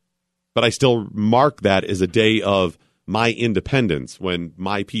then, but I still mark that as a day of my independence when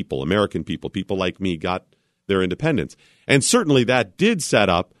my people, American people, people like me, got their independence. And certainly that did set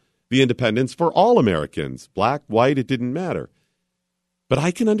up the independence for all Americans. Black, white, it didn't matter. But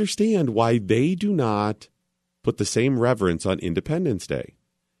I can understand why they do not put the same reverence on Independence Day.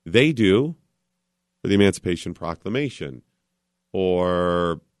 They do for the Emancipation Proclamation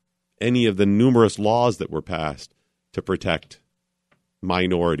or any of the numerous laws that were passed to protect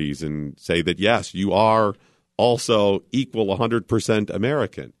minorities and say that, yes, you are also equal 100%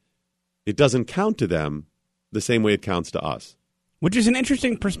 American. It doesn't count to them the same way it counts to us. Which is an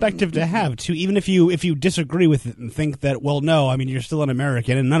interesting perspective to have, too, even if you disagree with it and think that, well, no, I mean, you're still an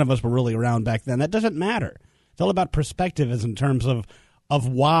American and none of us were really around back then. That doesn't matter. It's all about perspective as in terms of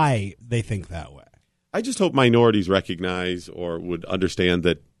why they think that way. I just hope minorities recognize or would understand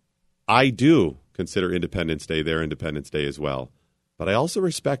that I do consider Independence Day their Independence Day as well. But I also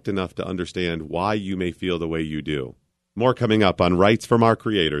respect enough to understand why you may feel the way you do. More coming up on Rights from Our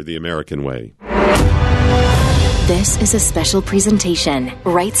Creator, the American Way. This is a special presentation,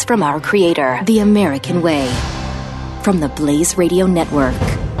 Rights from Our Creator, the American Way, from the Blaze Radio Network.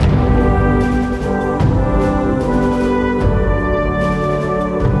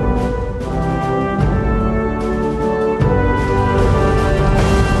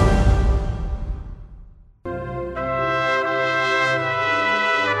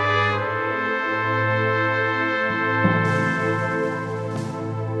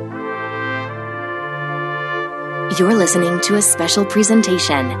 You're listening to a special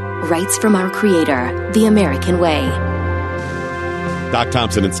presentation, Rights from Our Creator, The American Way. Doc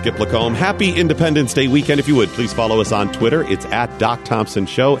Thompson and Skip LaCombe. Happy Independence Day weekend. If you would, please follow us on Twitter. It's at Doc Thompson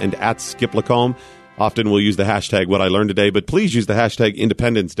Show and at Skip LaCombe. Often we'll use the hashtag What I Learned Today, but please use the hashtag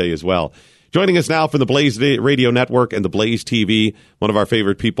Independence Day as well. Joining us now from the Blaze Radio Network and the Blaze TV, one of our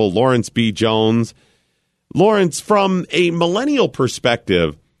favorite people, Lawrence B. Jones. Lawrence, from a millennial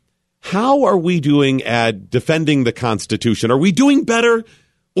perspective, how are we doing at defending the Constitution? Are we doing better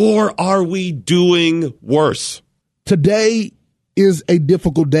or are we doing worse? Today is a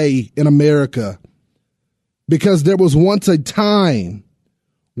difficult day in America because there was once a time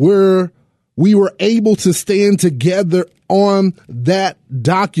where we were able to stand together on that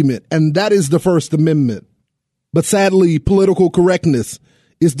document, and that is the First Amendment. But sadly, political correctness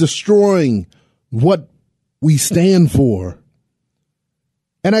is destroying what we stand for.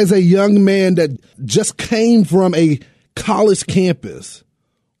 And as a young man that just came from a college campus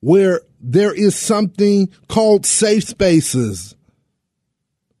where there is something called safe spaces,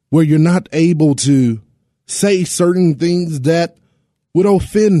 where you're not able to say certain things that would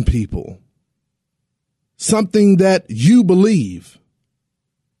offend people, something that you believe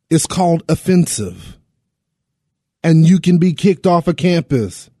is called offensive, and you can be kicked off a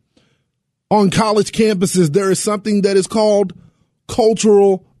campus. On college campuses, there is something that is called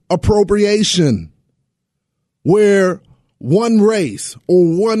cultural appropriation, where one race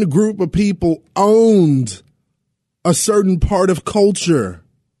or one group of people owned a certain part of culture.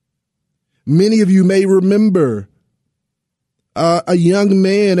 Many of you may remember a young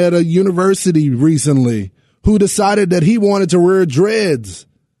man at a university recently who decided that he wanted to wear dreads,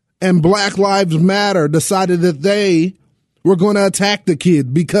 and Black Lives Matter decided that they were going to attack the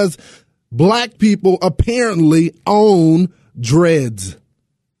kid because black people apparently own dreads,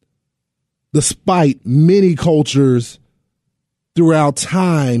 despite many cultures throughout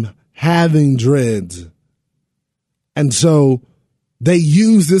time having dreads. And so they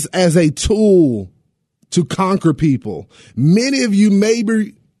use this as a tool to conquer people. Many of you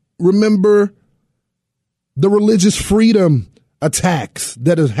maybe remember the religious freedom attacks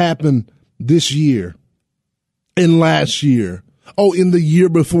that have happened this year and last year. Oh, in the year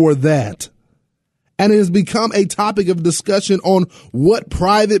before that. And it has become a topic of discussion on what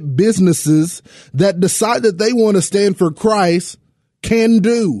private businesses that decide that they want to stand for Christ can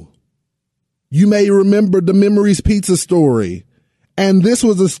do. You may remember the Memories Pizza story. And this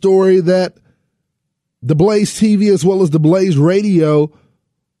was a story that the Blaze TV as well as the Blaze Radio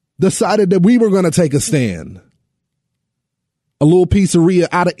decided that we were going to take a stand. A little pizzeria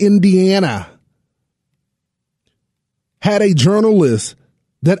out of Indiana had a journalist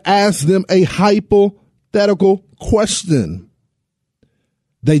that asked them a hypothetical question.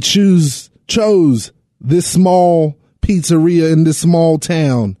 They chose this small pizzeria in this small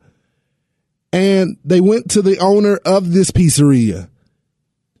town, and they went to the owner of this pizzeria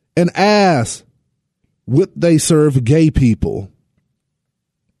and asked, would they serve gay people?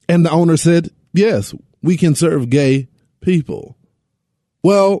 And the owner said, yes, we can serve gay people.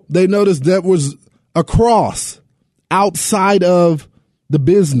 Well, they noticed that was a cross outside of the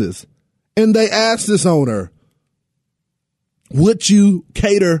business. And they asked this owner, would you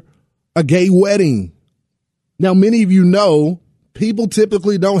cater a gay wedding? Now, many of you know people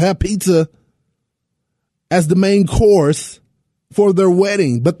typically don't have pizza as the main course for their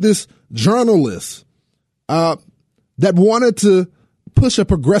wedding. But this journalist that wanted to push a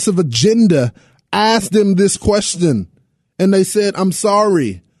progressive agenda asked them this question. And they said, I'm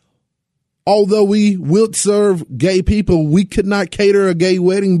sorry. Although we will serve gay people, we could not cater a gay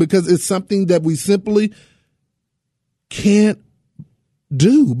wedding because it's something that we simply can't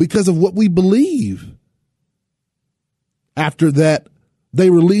do because of what we believe. After that,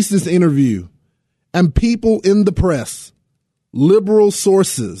 they released this interview, and people in the press, liberal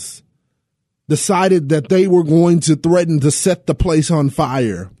sources, decided that they were going to threaten to set the place on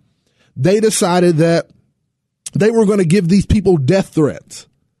fire. They decided that they were going to give these people death threats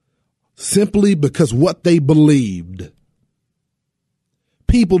simply because what they believed.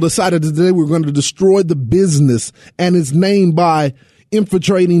 People decided that they were going to destroy the business and its name by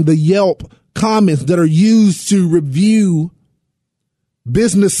infiltrating the Yelp comments that are used to review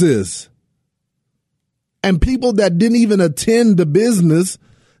businesses. And people that didn't even attend the business,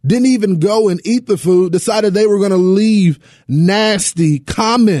 didn't even go and eat the food, decided they were going to leave nasty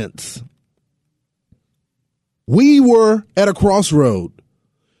comments. We were at a crossroad.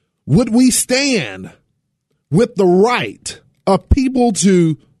 Would we stand with the right of people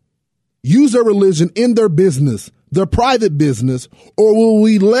to use their religion in their business, their private business, or will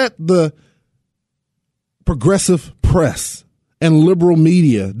we let the progressive press and liberal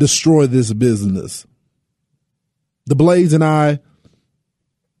media destroy this business. The Blaze and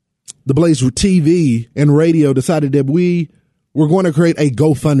the Blaze TV and radio decided that we were going to create a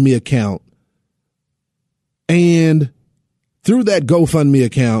GoFundMe account. And through that GoFundMe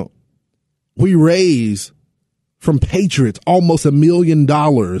account, we raised from patriots almost $1 million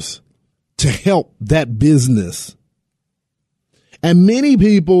to help that business. And many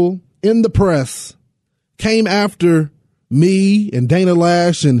people in the press came after me and Dana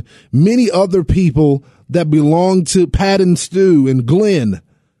Lash and many other people that belong to Pat and Stu and Glenn,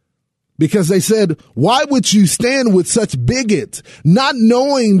 because they said, why would you stand with such bigots, not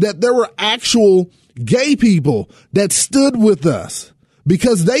knowing that there were actual gay people that stood with us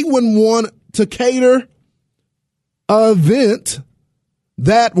because they wouldn't want to cater an event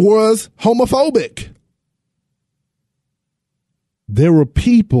that was homophobic. There were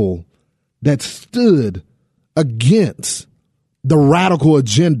people that stood against the radical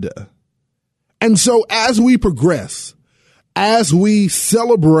agenda. And so as we progress, as we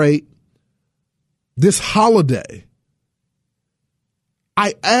celebrate this holiday,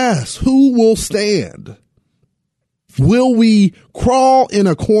 I ask, who will stand? Will we crawl in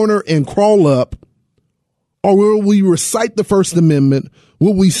a corner and crawl up? Or will we recite the First Amendment?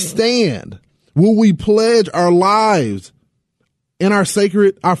 Will we stand? Will we pledge our lives and our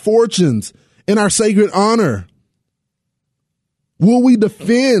fortunes and our sacred honor? Will we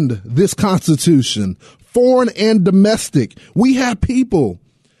defend this Constitution, foreign and domestic? We have people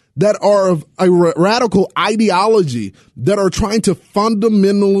that are of a radical ideology that are trying to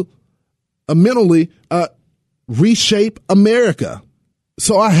fundamentally reshape America.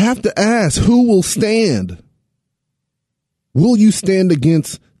 So I have to ask, who will stand? Will you stand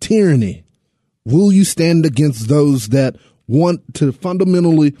against tyranny? Will you stand against those that want to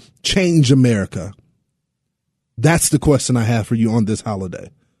fundamentally change America? That's the question I have for you on this holiday.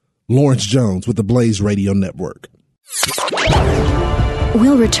 Lawrence Jones with the Blaze Radio Network.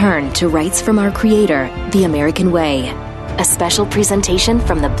 We'll return to Rights from Our Creator, The American Way, a special presentation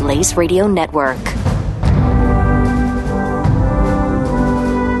from the Blaze Radio Network.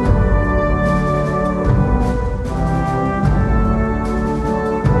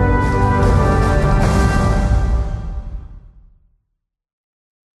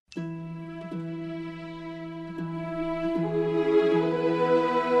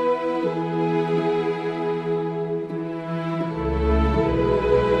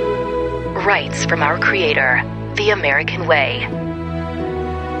 Rights from Our Creator, The American Way.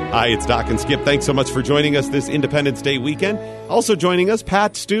 Hi, it's Doc and Skip. Thanks so much for joining us this Independence Day weekend. Also joining us,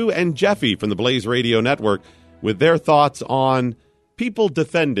 Pat, Stu, and Jeffy from the Blaze Radio Network with their thoughts on people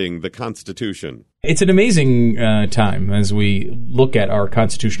defending the Constitution. It's an amazing time as we look at our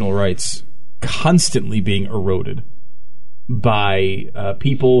constitutional rights constantly being eroded by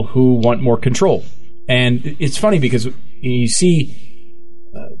people who want more control. And it's funny because you see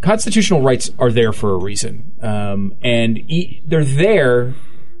constitutional rights are there for a reason. They're there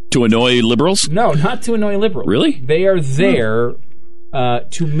to annoy liberals? No, not to annoy liberals. Really? They are there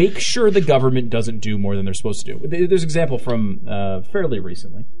to make sure the government doesn't do more than they're supposed to do. There's an example from fairly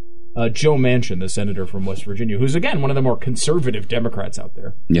recently. Joe Manchin, the senator from West Virginia, who's, again, one of the more conservative Democrats out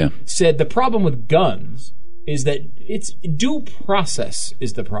there, said the problem with guns is that it's due process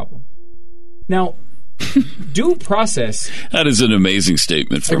is the problem. Now, due process... That is an amazing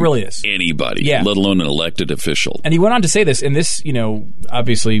statement from it really is. Anybody, let alone an elected official. And he went on to say this, and this,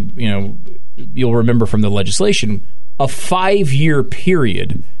 obviously, you'll remember from the legislation, a 5-year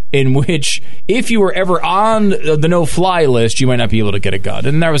period in which if you were ever on the no-fly list, you might not be able to get a gun.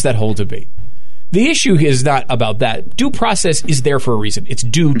 And there was that whole debate. The issue is not about that. Due process is there for a reason. It's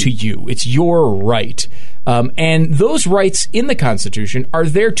due to you. It's your right. And those rights in the Constitution are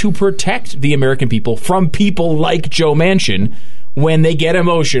there to protect the American people from people like Joe Manchin when they get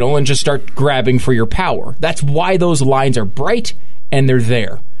emotional and just start grabbing for your power. That's why those lines are bright and they're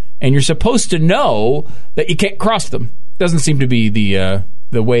there. And you're supposed to know that you can't cross them. Doesn't seem to be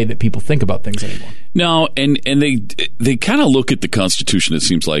the way that people think about things anymore. No, and they kind of look at the Constitution, it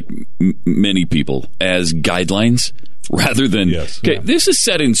seems like many people, as guidelines rather than, this is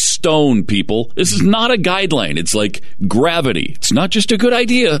set in stone, people. This is not a guideline. It's like gravity. It's not just a good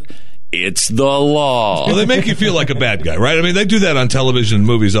idea. It's the law. Well, they make you feel like a bad guy, right? I mean, they do that on television and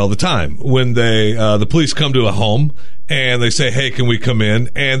movies all the time. When the police come to a home and they say, hey, can we come in?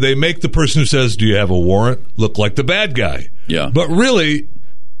 And they make the person who says, do you have a warrant, look like the bad guy. Yeah. But really,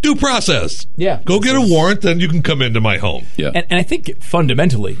 due process. Yeah. Go get a warrant, then you can come into my home. Yeah. And I think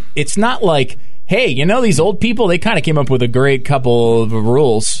fundamentally, it's not like, hey, these old people, they kind of came up with a great couple of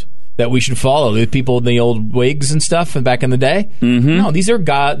rules. that we should follow. The people in the old wigs and stuff back in the day. Mm-hmm. No, these are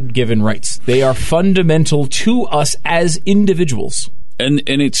God-given rights. They are fundamental to us as individuals. And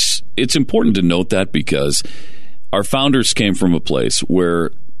it's important to note that because our founders came from a place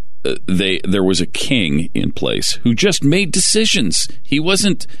where there was a king in place who just made decisions. He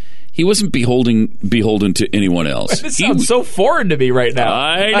wasn't beholden to anyone else. This sounds so foreign to me right now.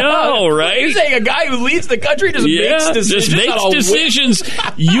 I know, right? You're saying a guy who leads the country just makes decisions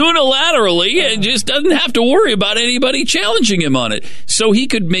unilaterally and just doesn't have to worry about anybody challenging him on it. So he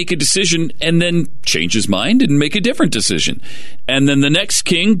could make a decision and then change his mind and make a different decision. And then the next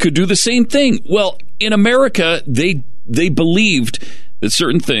king could do the same thing. Well, in America, they believed that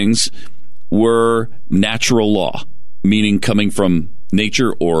certain things were natural law, meaning coming from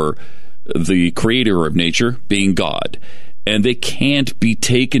nature or the creator of nature being God, and they can't be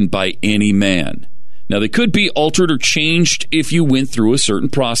taken by any man. Now, they could be altered or changed if you went through a certain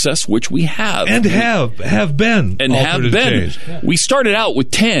process, which we have. And have been. And have been. Yeah. We started out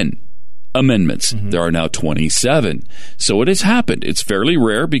with 10 amendments. Mm-hmm. There are now 27. So it has happened. It's fairly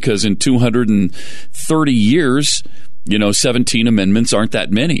rare because in 230 years, 17 amendments aren't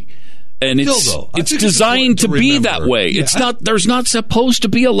that many. And it's designed to be that way. Yeah. There's not supposed to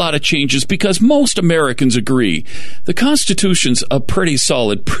be a lot of changes because most Americans agree the Constitution's a pretty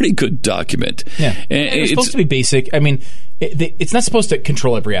solid, pretty good document. Yeah. And it's supposed to be basic. I mean, it's not supposed to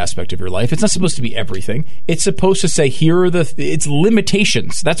control every aspect of your life. It's not supposed to be everything. It's supposed to say, here are its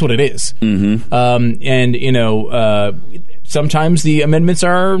limitations. That's what it is. Mm-hmm. Sometimes the amendments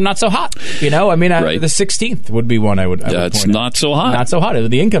are not so hot. Right. The 16th would be one I would That's point not out. So hot. Not so hot.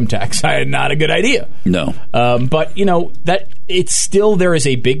 The income tax, not a good idea. No. But, that it's still, there is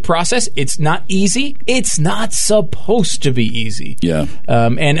a big process. It's not easy. It's not supposed to be easy. Yeah.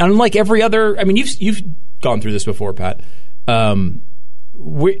 And unlike every other, you've gone through this before, Pat.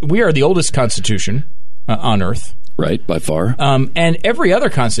 We are the oldest constitution on Earth. Right, by far. And every other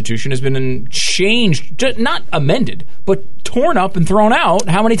constitution has been changed, not amended, but torn up and thrown out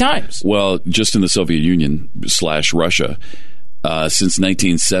how many times? Well, just in the Soviet Union / Russia, since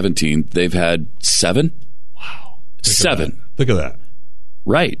 1917, they've had 7. Wow. 7. Think of that.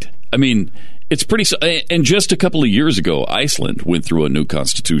 Right. I mean, it's pretty... And just a couple of years ago, Iceland went through a new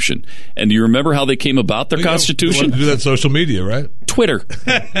constitution. And do you remember how they came about their constitution? You want to do that social media, right? Twitter.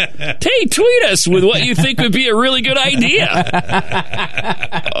 Hey, tweet us with what you think would be a really good idea.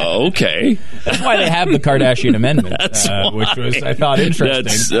 Okay. That's why they have the Kardashian Amendment, which was, I thought,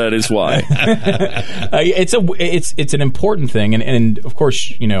 interesting. That is why. It's an important thing. And of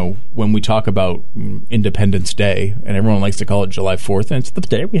course, when we talk about Independence Day, and everyone likes to call it July 4th, and it's the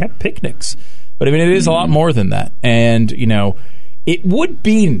day we have picnics. But it is a lot more than that. And, it would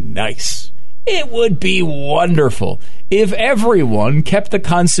be nice. It would be wonderful if everyone kept the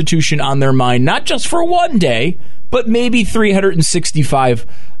Constitution on their mind, not just for one day, but maybe 365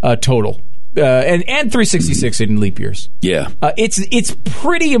 total. And 366 in leap years. Yeah. It's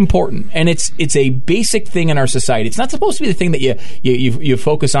pretty important, and it's a basic thing in our society. It's not supposed to be the thing that you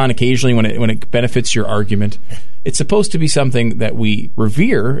focus on occasionally when it benefits your argument. It's supposed to be something that we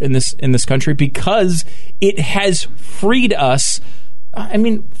revere in this country because it has freed us.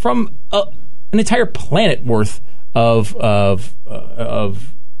 From an entire planet worth of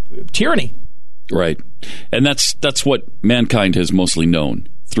tyranny. Right, and that's what mankind has mostly known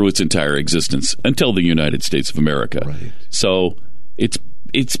through its entire existence until the United States of America. Right. So it's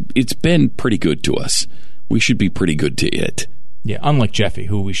been pretty good to us. We should be pretty good to it. Yeah, unlike Jeffy,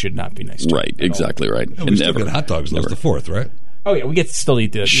 who we should not be nice to. Right, exactly right. No, we still get hot dogs. That's the 4th, right? Oh yeah, we get to still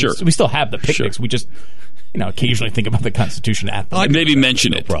eat the. Sure, we still have the picnics. Sure. We just. Occasionally think about the Constitution at them. Maybe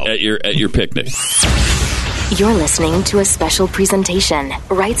mention it at your picnic. You're listening to a special presentation,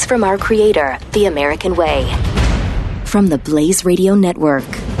 Rights from Our Creator, The American Way, from the Blaze Radio Network.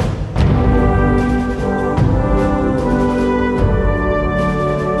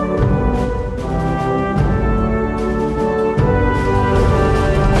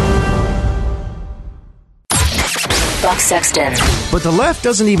 Buck Sexton. But the left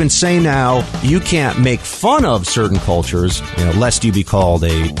doesn't even say now you can't make fun of certain cultures, lest you be called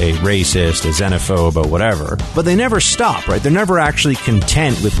a racist, a xenophobe, or whatever. But they never stop, right? They're never actually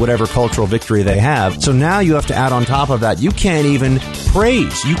content with whatever cultural victory they have. So now you have to add on top of that, you can't even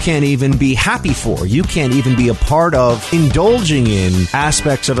praise, you can't even be happy for, you can't even be a part of indulging in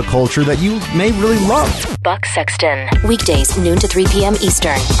aspects of a culture that you may really love. Buck Sexton. Weekdays, noon to 3 p.m.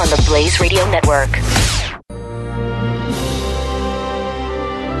 Eastern on the Blaze Radio Network.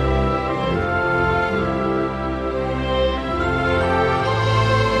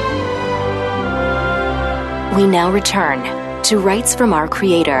 We now return to rights from our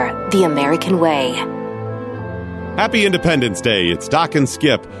Creator, the American way. Happy Independence Day. It's Doc and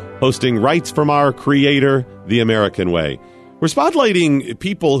Skip hosting Rights from Our Creator, the American way. We're spotlighting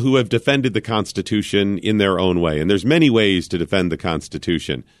people who have defended the Constitution in their own way, and there's many ways to defend the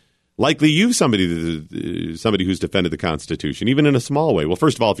Constitution. Likely you've somebody who's defended the Constitution, even in a small way. Well,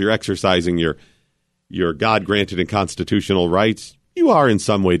 first of all, if you're exercising your God-granted and constitutional rights, you are in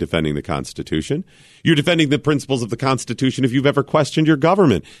some way defending the Constitution. You're defending the principles of the Constitution if you've ever questioned your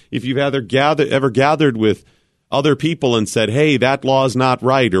government, if you've ever gathered with other people and said, hey, that law's not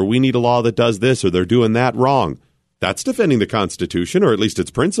right, or we need a law that does this, or they're doing that wrong. That's defending the Constitution, or at least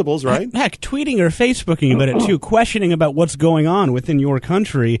its principles, right? Heck, tweeting or Facebooking about it, too, questioning about what's going on within your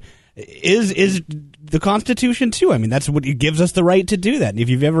country is the Constitution, too. I mean, that's what it gives us the right to do that. And if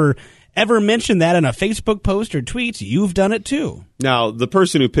you've ever mentioned that in a Facebook post or tweets, you've done it, too. Now, the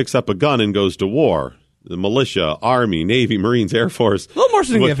person who picks up a gun and goes to war, the militia, Army, Navy, Marines, Air Force. A little more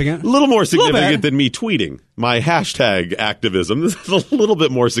significant. A little more significant than me tweeting my hashtag activism. This is a little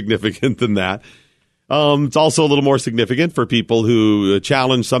bit more significant than that. It's also a little more significant for people who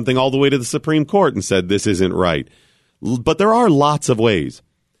challenged something all the way to the Supreme Court and said this isn't right. But there are lots of ways.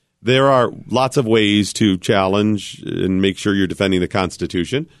 There are lots of ways to challenge and make sure you're defending the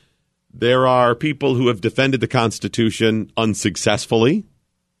Constitution. There are people who have defended the Constitution unsuccessfully,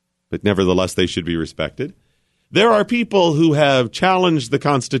 but nevertheless they should be respected. There are people who have challenged the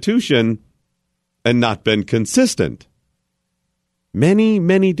Constitution and not been consistent. Many,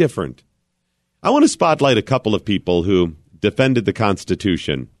 many different. I want to spotlight a couple of people who defended the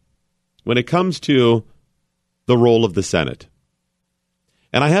Constitution when it comes to the role of the Senate.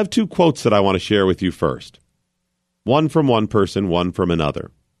 And I have two quotes that I want to share with you first. One from one person, one from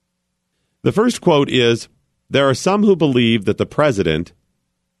another. The first quote is, there are some who believe that the president,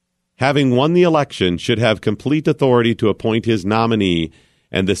 having won the election, should have complete authority to appoint his nominee,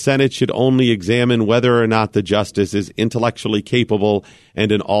 and the Senate should only examine whether or not the justice is intellectually capable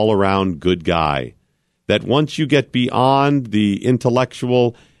and an all-around good guy. That once you get beyond the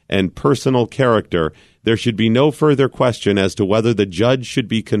intellectual and personal character, there should be no further question as to whether the judge should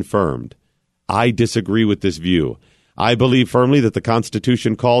be confirmed. I disagree with this view. I believe firmly that the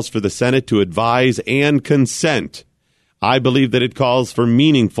Constitution calls for the Senate to advise and consent. I believe that it calls for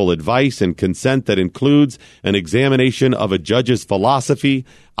meaningful advice and consent that includes an examination of a judge's philosophy,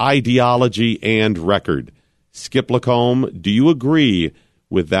 ideology, and record. Skip LaCombe, do you agree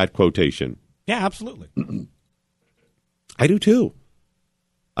with that quotation? Yeah, absolutely. I do too.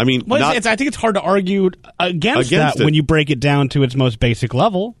 I mean, I think it's hard to argue against that when you break it down to its most basic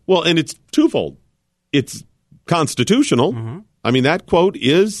level. Well, and it's twofold. It's constitutional. Mm-hmm. I mean, that quote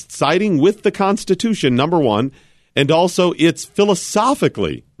is siding with the Constitution, number one, and also it's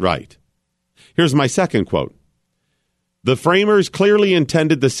philosophically right. Here's my second quote. The framers clearly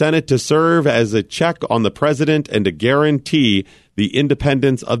intended the Senate to serve as a check on the president and to guarantee the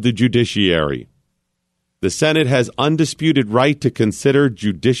independence of the judiciary. The Senate has undisputed right to consider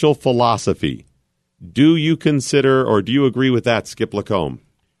judicial philosophy. Do you consider, or do you agree with that, Skip LaCombe?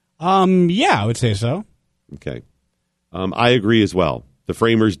 Yeah, I would say so. Okay. I agree as well. The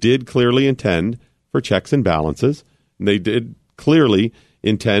framers did clearly intend for checks and balances. They did clearly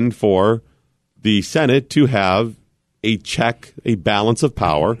intend for the Senate to have a check, a balance of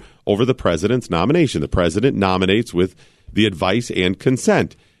power over the president's nomination. The president nominates with the advice and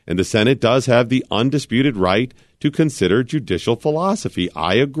consent. And the Senate does have the undisputed right to consider judicial philosophy.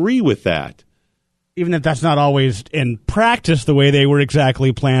 I agree with that. Even if that's not always in practice the way they were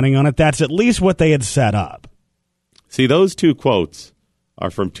exactly planning on it, that's at least what they had set up. See, those two quotes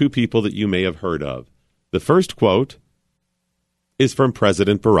are from two people that you may have heard of. The first quote is from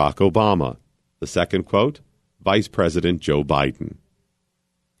President Barack Obama. The second quote, Vice President Joe Biden.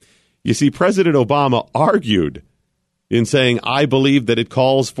 You see, President Obama argued in saying, I believe that it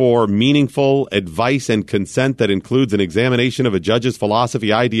calls for meaningful advice and consent that includes an examination of a judge's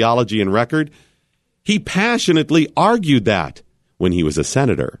philosophy, ideology, and record. He passionately argued that when he was a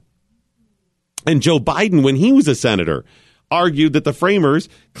senator. And Joe Biden, when he was a senator, argued that the framers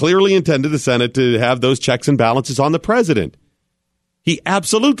clearly intended the Senate to have those checks and balances on the president. He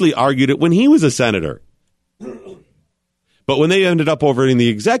absolutely argued it when he was a senator. But when they ended up over in the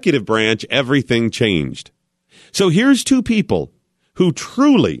executive branch, everything changed. So here's two people who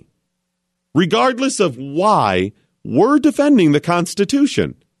truly, regardless of why, were defending the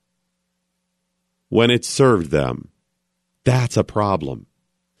Constitution when it served them. That's a problem.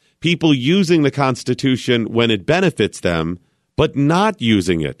 People using the Constitution when it benefits them, but not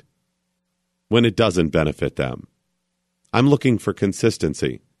using it when it doesn't benefit them. I'm looking for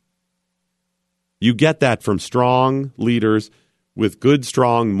consistency. You get that from strong leaders with good,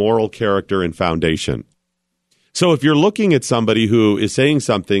 strong moral character and foundation. So if you're looking at somebody who is saying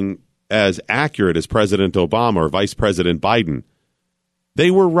something as accurate as President Obama or Vice President Biden,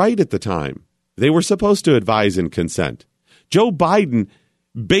 they were right at the time. They were supposed to advise and consent. Joe Biden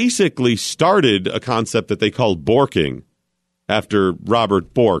basically started a concept that they called borking after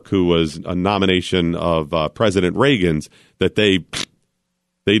Robert Bork, who was a nomination of President Reagan's that they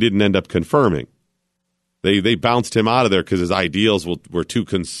didn't end up confirming. They bounced him out of there because his ideals were too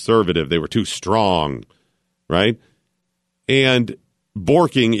conservative. They were too strong, right? And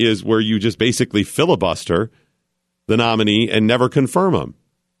borking is where you just basically filibuster the nominee and never confirm him.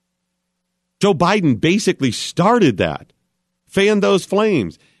 Joe Biden basically started that, fanned those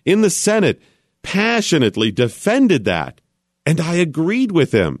flames in the Senate, passionately defended that, and I agreed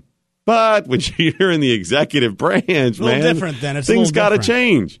with him. But when you're in the executive branch, it's a little different then. It's things got to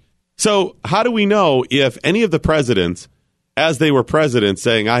change. So how do we know if any of the presidents, as they were presidents,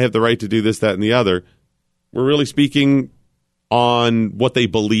 saying, I have the right to do this, that, and the other, were really speaking on what they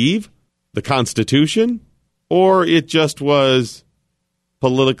believe, the Constitution, or it just was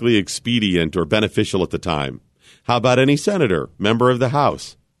politically expedient or beneficial at the time? How about any senator, member of the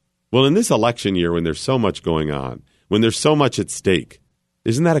House? Well, in this election year, when there's so much going on, when there's so much at stake,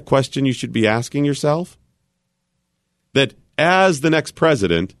 isn't that a question you should be asking yourself? That as the next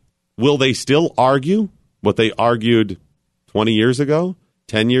president, will they still argue what they argued 20 years ago,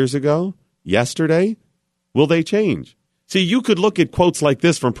 10 years ago, yesterday? Will they change? See, you could look at quotes like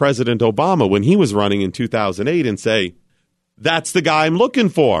this from President Obama when he was running in 2008 and say, that's the guy I'm looking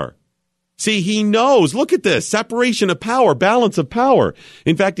for. See, he knows. Look at this. Separation of power, balance of power.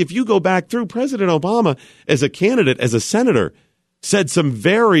 In fact, if you go back through, President Obama, as a candidate, as a senator, said some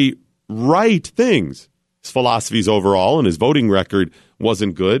very right things. His philosophies overall and his voting record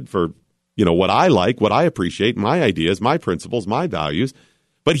wasn't good for, what I like, what I appreciate, my ideas, my principles, my values.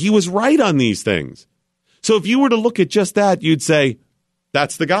 But he was right on these things. So if you were to look at just that, you'd say,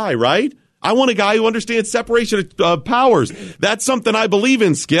 that's the guy, right? I want a guy who understands separation of powers. That's something I believe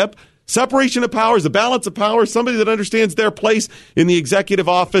in, Skip. Separation of powers, the balance of power, somebody that understands their place in the executive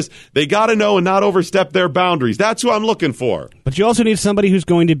office. They got to know and not overstep their boundaries. That's who I'm looking for. But you also need somebody who's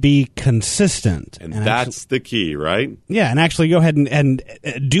going to be consistent. And that's the key, right? Yeah, and actually go ahead and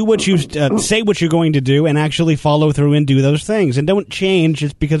do what you say what you're going to do and actually follow through and do those things. And don't change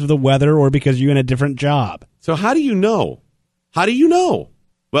just because of the weather or because you're in a different job. So how do you know? How do you know?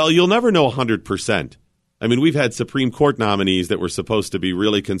 Well, you'll never know 100%. I mean, we've had Supreme Court nominees that were supposed to be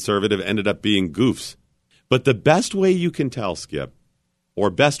really conservative, ended up being goofs. But the best way you can tell, Skip, or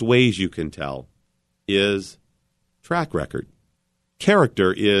best ways you can tell, is track record.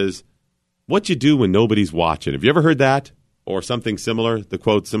 Character is what you do when nobody's watching. Have you ever heard that? Or something similar, the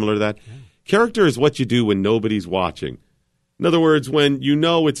quote similar to that? Yeah. Character is what you do when nobody's watching. In other words, when you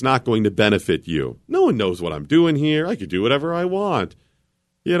know it's not going to benefit you. No one knows what I'm doing here. I could do whatever I want.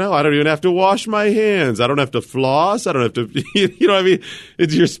 I don't even have to wash my hands. I don't have to floss. I don't have to, what I mean?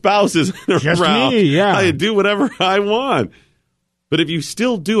 It's your spouse is just around. Me, yeah. I do whatever I want. But if you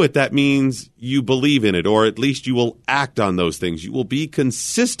still do it, that means you believe in it, or at least you will act on those things. You will be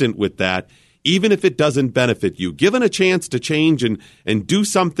consistent with that, even if it doesn't benefit you. Given a chance to change and do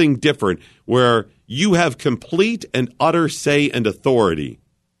something different where you have complete and utter say and authority,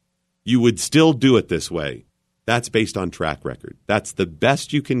 you would still do it this way. That's based on track record. That's the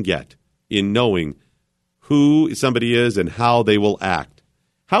best you can get in knowing who somebody is and how they will act.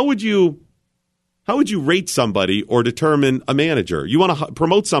 How would you rate somebody or determine a manager? You want to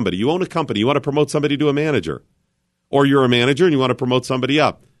promote somebody. You own a company. You want to promote somebody to a manager. Or you're a manager and you want to promote somebody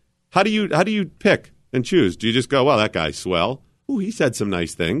up. How do you pick and choose? Do you just go, well, that guy's swell. Ooh, he said some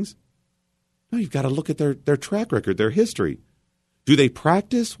nice things. No, you've got to look at their track record, their history. Do they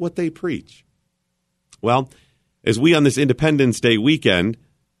practice what they preach? Well, as we on this Independence Day weekend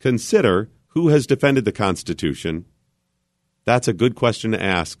consider who has defended the Constitution, that's a good question to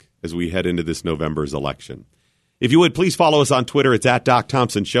ask as we head into this November's election. If you would, please follow us on Twitter. It's at Doc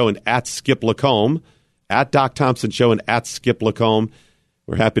Thompson Show and at Skip LaCombe. At Doc Thompson Show and at Skip LaCombe.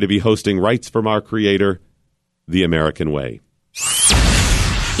 We're happy to be hosting Rights from Our Creator, The American Way.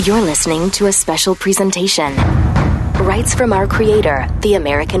 You're listening to a special presentation. Rights from Our Creator, The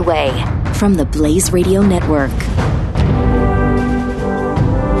American Way, from the Blaze Radio Network.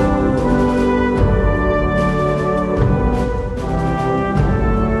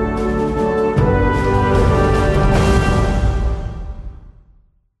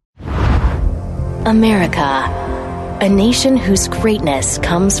 America, A nation whose greatness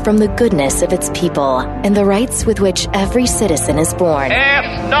comes from the goodness of its people and the rights with which every citizen is born.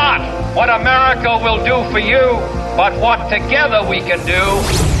 Ask not what America will do for you, but what together we can do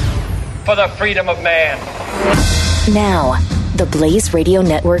for the freedom of man. Now, the Blaze Radio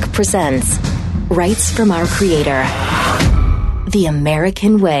Network presents Rights from Our Creator, The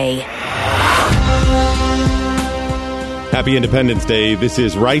American Way. Happy Independence Day. This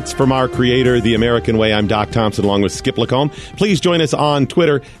is Rights from Our Creator, The American Way. I'm Doc Thompson along with Skip LaCombe. Please join us on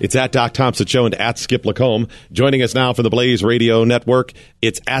Twitter. It's at Doc Thompson Show and at Skip LaCombe. Joining us now from the Blaze Radio Network,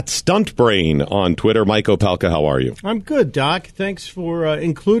 it's at Stuntbrain on Twitter. Mike Opelka, how are you? I'm good, Doc. Thanks for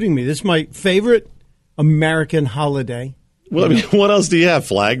including me. This is my favorite American holiday. Well, I mean, what else do you have?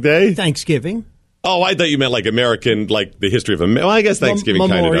 Flag Day? Thanksgiving. Oh, I thought you meant like American, like the history of America. Well, I guess Thanksgiving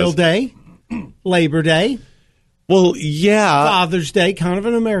kind of does. Memorial Day, Labor Day. Well, yeah. Father's Day, kind of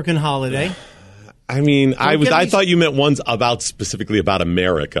an American holiday. I mean, I thought you meant ones specifically about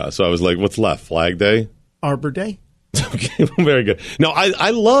America. So I was like, what's left? Flag Day? Arbor Day. Okay, very good. No, I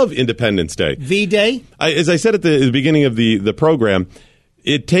love Independence Day. V-Day. As I said at the beginning of the program,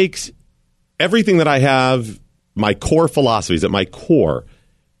 it takes everything that I have, my core philosophies at my core,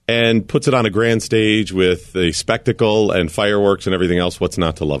 and puts it on a grand stage with a spectacle and fireworks and everything else. What's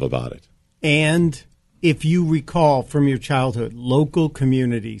not to love about it? And if you recall from your childhood, local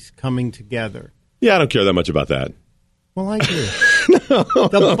communities coming together. Yeah, I don't care that much about that. Well, I do.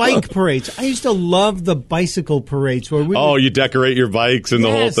 The bike parades. I used to love the bicycle parades. Where you decorate your bikes and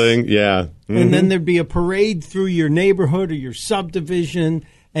the whole thing? Yeah. Mm-hmm. And then there'd be a parade through your neighborhood or your subdivision,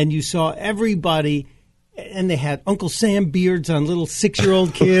 and you saw everybody. And they had Uncle Sam beards on little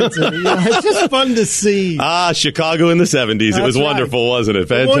 6-year-old kids. And, it's just fun to see. Chicago in the 70s. It was wonderful, wasn't it?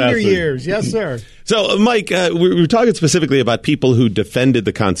 Fantastic. Wonder years. Yes, sir. So, Mike, we were talking specifically about people who defended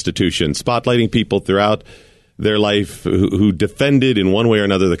the Constitution, spotlighting people throughout their life who defended in one way or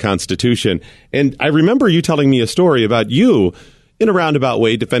another the Constitution. And I remember you telling me a story about you in a roundabout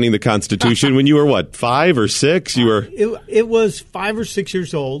way defending the Constitution when you were, what, 5 or 6? You were. It was 5 or 6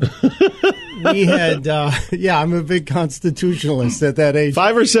 years old. We had, I'm a big constitutionalist at that age.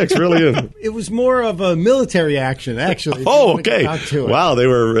 5 or 6, really? It was more of a military action, actually. Oh, okay. Wow, they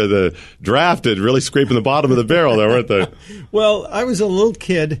were drafted, really scraping the bottom of the barrel there, weren't they? Well, I was a little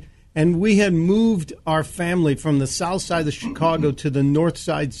kid, and we had moved our family from the south side of Chicago to the north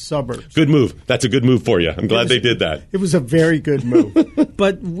side suburbs. Good move. That's a good move for you. I'm glad they did that. It was a very good move.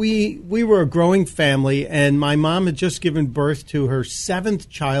 But we were a growing family, and my mom had just given birth to her 7th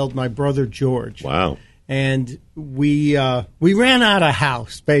child, my brother George. Wow. And we ran out of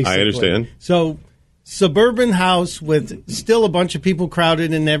house, basically. I understand. So suburban house with still a bunch of people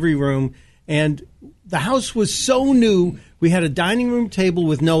crowded in every room, and the house was so new. We had a dining room table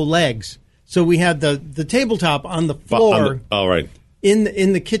with no legs. So we had the tabletop on the floor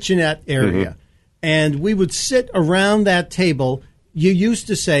in the kitchenette area. Mm-hmm. And we would sit around that table. You used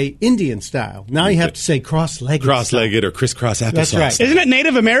to say Indian style. Now you have to say cross-legged style. Or crisscross applesauce. That's right. Isn't it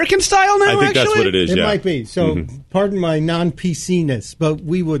Native American style now, I think that's what it is, It might be. So pardon my non-PC-ness. But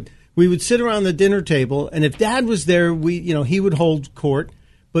we would sit around the dinner table, and if Dad was there, he would hold court.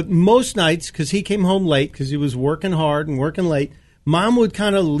 But most nights, because he came home late, because he was working hard and working late, Mom would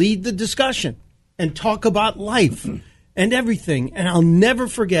kind of lead the discussion and talk about life and everything. And I'll never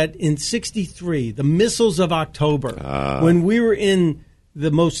forget in '63, the missiles of October, when we were in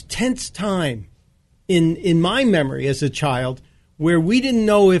the most tense time in my memory as a child, where we didn't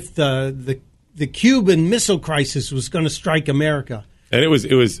know if the Cuban Missile Crisis was going to strike America. And it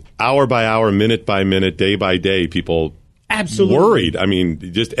was hour by hour, minute by minute, day by day, people absolutely worried. I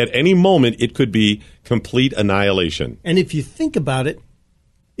mean, just at any moment, it could be complete annihilation. And if you think about it,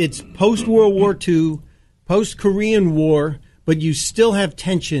 it's post-World War II, post-Korean War, but you still have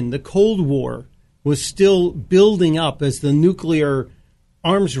tension. The Cold War was still building up as the nuclear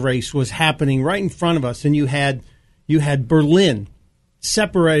arms race was happening right in front of us. And you had Berlin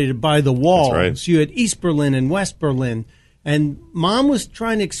separated by the wall. That's right. So you had East Berlin and West Berlin. And Mom was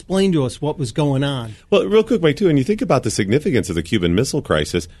trying to explain to us what was going on. Well, real quick, Mike, too, and you think about the significance of the Cuban Missile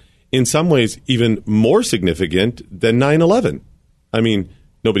Crisis, in some ways even more significant than 9/11. I mean,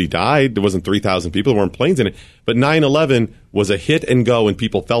 nobody died. There wasn't 3,000 people. There weren't planes in it. But 9/11 was a hit and go, and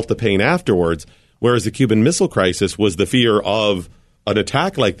people felt the pain afterwards, whereas the Cuban Missile Crisis was the fear of an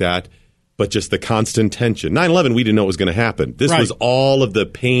attack like that, but just the constant tension. 9/11, we didn't know it was going to happen. This was all of the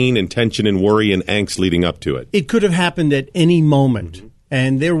pain and tension and worry and angst leading up to it. It could have happened at any moment. Mm-hmm.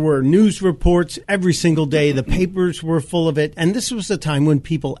 And there were news reports every single day. The papers were full of it. And this was the time when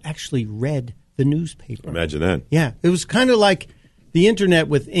people actually read the newspaper. Imagine that. Yeah. It was kind of like the internet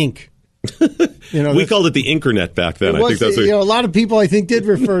with ink. We called it the Inkernet back then. I think that's a lot of people I think did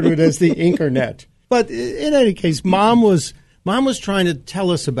refer to it as the Inkernet. But in any case, Mom was trying to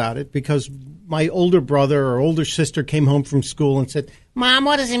tell us about it because my older brother or older sister came home from school and said, "Mom,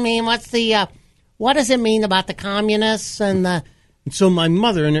 what does it mean? What does it mean about the communists?" And so my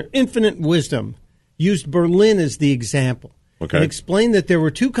mother, in her infinite wisdom, used Berlin as the example. Okay. And explained that there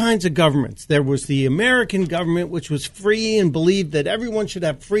were two kinds of governments. There was the American government, which was free and believed that everyone should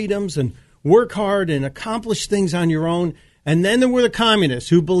have freedoms and work hard and accomplish things on your own. And then there were the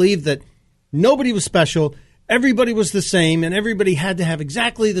communists who believed that nobody was special, everybody was the same, and everybody had to have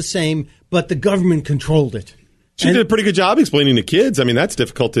exactly the same, but the government controlled it. She did a pretty good job explaining to kids. I mean, that's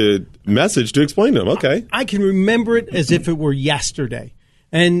difficult to explain to them. Okay. I can remember it as if it were yesterday.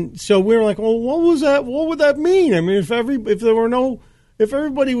 And so we were like, well, what was that? What would that mean? I mean, if everybody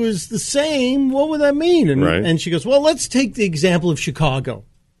was the same, what would that mean? And she goes, well, let's take the example of Chicago.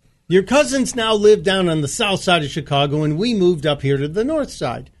 Your cousins now live down on the south side of Chicago, and we moved up here to the north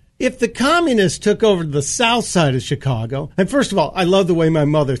side. If the communists took over the south side of Chicago, and first of all, I love the way my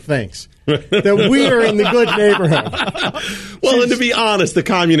mother thinks, that we are in the good neighborhood. Well, and to be honest, the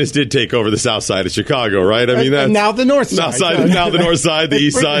communists did take over the south side of Chicago, right? I mean, that's now the north side. Now the north side, the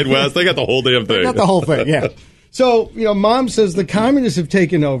east side, west. They got the whole damn thing. They got the whole thing, yeah. So, Mom says the communists have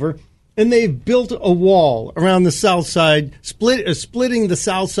taken over, and they've built a wall around the south side, splitting the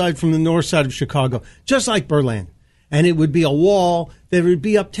south side from the north side of Chicago, just like Berlin. And it would be a wall that would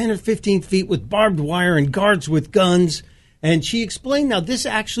be up 10 or 15 feet with barbed wire and guards with guns. And she explained now this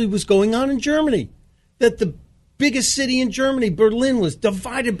actually was going on in Germany, that the biggest city in Germany, Berlin, was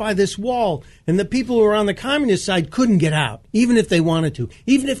divided by this wall. And the people who were on the communist side couldn't get out, even if they wanted to,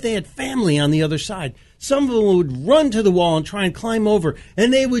 even if they had family on the other side. Some of them would run to the wall and try and climb over,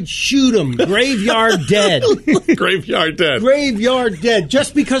 and they would shoot them, graveyard dead. Graveyard dead. Graveyard dead,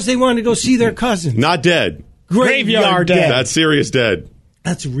 just because they wanted to go see their cousins. Not dead. Graveyard dead. That's serious dead.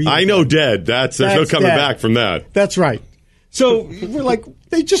 That's real. I know dead. There's no coming back from that. That's right. So we're like,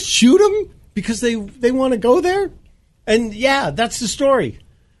 they just shoot them because they want to go there? And yeah, that's the story.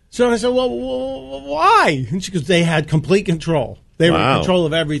 So I said, well, why? And she goes, they had complete control. They were in control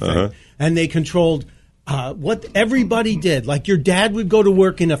of everything. Uh-huh. And they controlled what everybody did. Like your dad would go to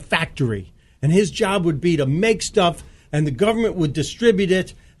work in a factory, and his job would be to make stuff, and the government would distribute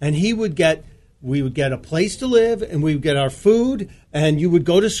it, and we would get a place to live, and we would get our food, and you would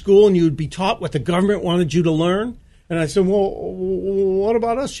go to school, and you would be taught what the government wanted you to learn. And I said, well, what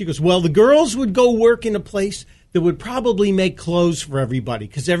about us? She goes, well, the girls would go work in a place that would probably make clothes for everybody,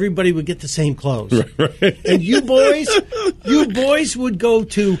 because everybody would get the same clothes. Right. And you boys would go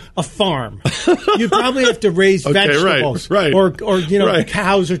to a farm. You'd probably have to raise vegetables, or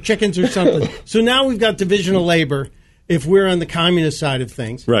cows or chickens or something. So now we've got division of labor if we're on the communist side of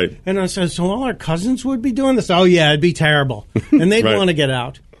things. Right. And I said, so all our cousins would be doing this? Oh, yeah, it'd be terrible. And they'd want to get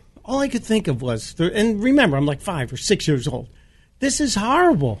out. All I could think of was, and remember, I'm like 5 or 6 years old. This is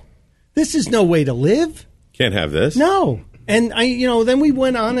horrible. This is no way to live. Can't have this. No. And then we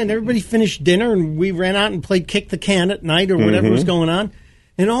went on and everybody finished dinner and we ran out and played kick the can at night or whatever was going on.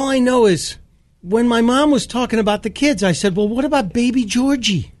 And all I know is when my mom was talking about the kids, I said, well, what about baby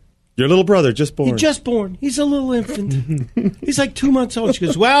Georgie? Your little brother, just born. He's just born. He's a little infant. He's like 2 months old. She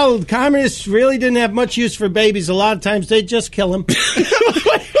goes, well, the communists really didn't have much use for babies. A lot of times they'd just kill them.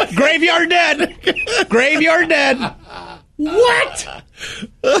 Graveyard dead. Graveyard dead. What?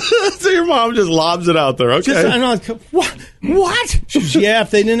 So your mom just lobs it out there. Okay. What? She goes, yeah,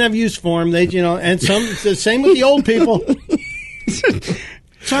 if they didn't have use for them, they'd, and the same with the old people.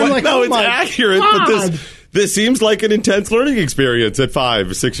 So I'm like, no, it's accurate, but this seems like an intense learning experience at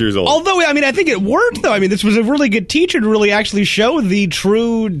 5 or 6 years old. Although, I think it worked, though. This was a really good teacher to really actually show the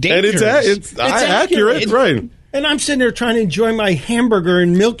true dangers. And it's accurate, right. And I'm sitting there trying to enjoy my hamburger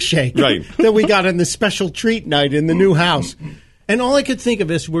and milkshake that we got on the special treat night in the new house. And all I could think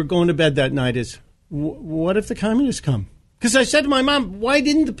of as we're going to bed that night is, what if the communists come? Because I said to my mom, why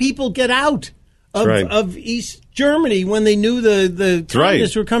didn't the people get out of East Germany when they knew the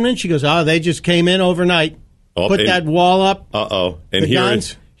communists were coming in? She goes, they just came in overnight, put that wall up. Uh-oh. And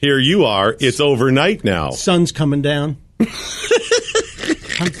here you are. It's overnight now. Sun's coming down.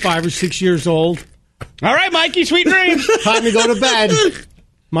 I'm 5 or 6 years old. All right, Mikey, sweet dreams. Time to go to bed.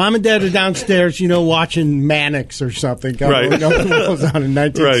 Mom and Dad are downstairs, watching Mannix or something. Right. What was on in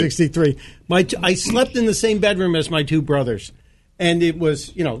 1963. Right. I slept in the same bedroom as my two brothers. And it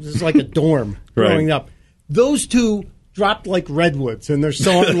was, this is like a dorm growing up. Those two dropped like redwoods, and they're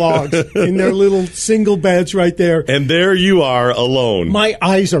sawing logs in their little single beds right there. And there you are alone. My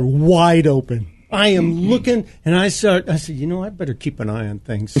eyes are wide open. I am looking, and I said, I better keep an eye on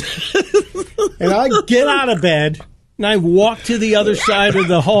things. And I get out of bed, and I walk to the other side of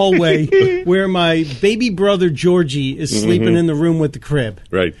the hallway where my baby brother Georgie is sleeping in the room with the crib.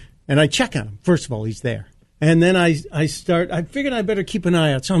 Right. And I check on him. First of all, he's there. And then I figured I better keep an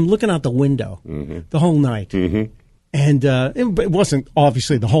eye out. So I'm looking out the window the whole night. And it wasn't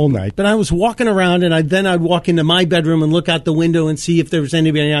obviously the whole night, but I was walking around, and I'd walk into my bedroom and look out the window and see if there was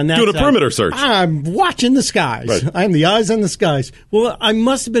anybody on that side. Doing a perimeter search. I'm watching the skies. Right. I'm the eyes on the skies. Well, I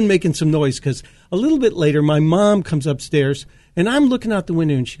must have been making some noise because a little bit later, my mom comes upstairs, and I'm looking out the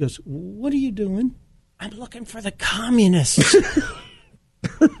window, and she goes, "What are you doing?" "I'm looking for the communists."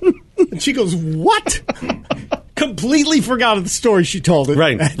 And she goes, "What?" Completely forgot of the story she told it.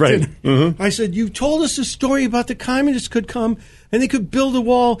 Right. I said, "You told us a story about the communists could come and they could build a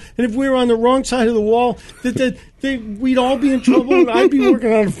wall, and if we were on the wrong side of the wall, we'd all be in trouble, and I'd be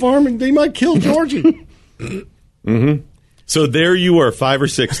working on a farm, and they might kill Georgie." So there you were, 5 or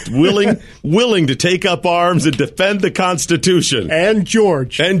 6, willing to take up arms and defend the Constitution. And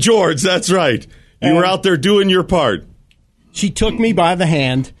George, that's right. You were out there doing your part. She took me by the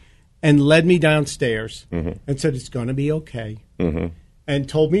hand and led me downstairs and said, "It's going to be okay." And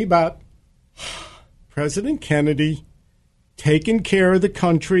told me about President Kennedy taking care of the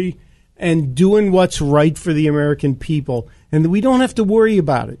country and doing what's right for the American people. And we don't have to worry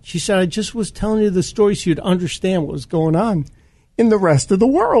about it. She said, "I just was telling you the story so you'd understand what was going on in the rest of the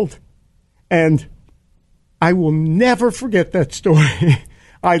world." And I will never forget that story.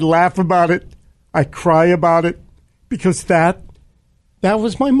 I laugh about it. I cry about it because that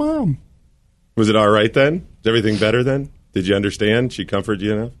was my mom. Was it all right then? Is everything better then? Did you understand? She comforted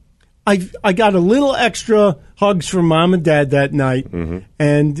you enough? I got a little extra hugs from Mom and Dad that night.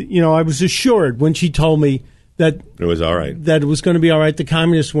 And, I was assured when she told me that it was all right. That it was going to be all right. The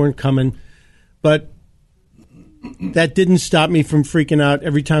communists weren't coming. But that didn't stop me from freaking out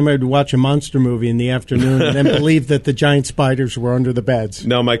every time I would watch a monster movie in the afternoon and then believe that the giant spiders were under the beds.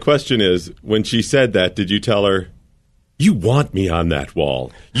 Now, my question is, when she said that, did you tell her, "You want me on that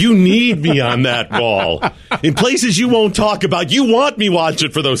wall. You need me on that wall. In places you won't talk about, you want me watching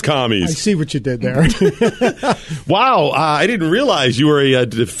for those commies"? I see what you did there. Wow. I didn't realize you were a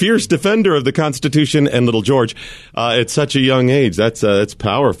fierce defender of the Constitution and little George at such a young age. That's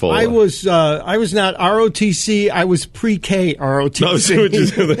powerful. I was not ROTC. I was pre-K ROTC.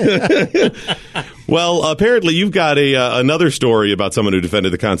 Well, apparently you've got another story about someone who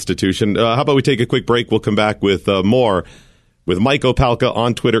defended the Constitution. How about we take a quick break? We'll come back with more with Mike Opelka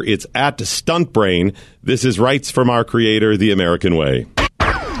on Twitter. It's at StuntBrain. This is Rights from Our Creator, The American Way.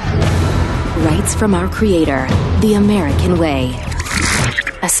 Rights from Our Creator, The American Way.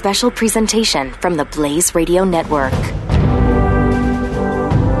 A special presentation from the Blaze Radio Network.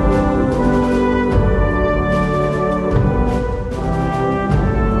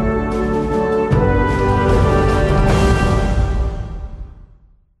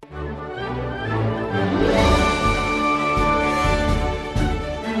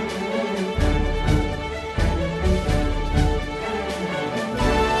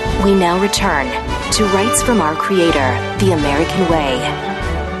 We now return to Rights from Our Creator, The American Way.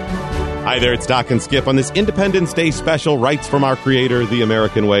 Hi there, it's Doc and Skip on this Independence Day special, Rights from Our Creator, The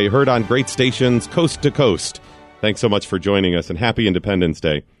American Way, heard on great stations coast to coast. Thanks so much for joining us, and happy Independence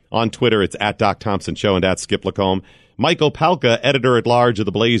Day. On Twitter, it's at Doc Thompson Show and at Skip LaCombe. Mike Opelka, editor-at-large of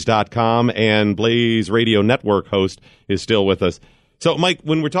theblaze.com and Blaze Radio Network host, is still with us. So, Mike,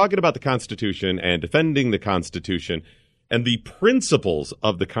 when we're talking about the Constitution and defending the Constitution and the principles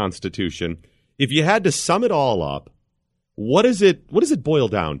of the Constitution, if you had to sum it all up, what does it boil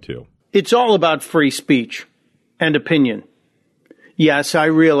down to? It's all about free speech and opinion. Yes, I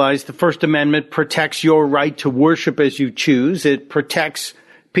realize the First Amendment protects your right to worship as you choose. It protects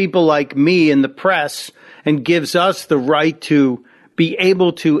people like me in the press and gives us the right to be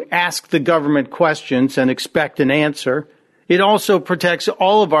able to ask the government questions and expect an answer. It also protects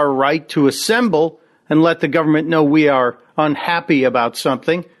all of our right to assemble and let the government know we are unhappy about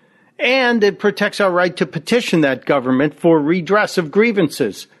something. And it protects our right to petition that government for redress of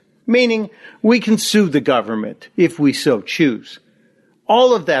grievances, meaning we can sue the government if we so choose.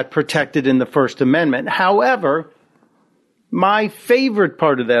 All of that protected in the First Amendment. However, my favorite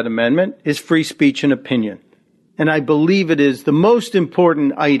part of that amendment is free speech and opinion. And I believe it is the most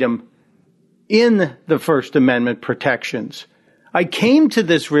important item in the First Amendment protections. I came to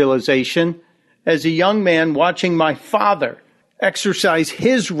this realization as a young man watching my father exercise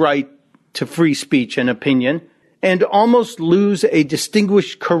his right to free speech and opinion and almost lose a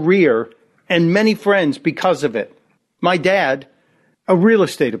distinguished career and many friends because of it. My dad, a real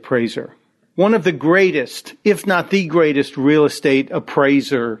estate appraiser, one of the greatest, if not the greatest, real estate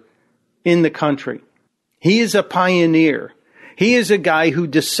appraiser in the country. He is a pioneer. He is a guy who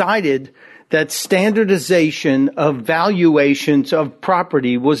decided that standardization of valuations of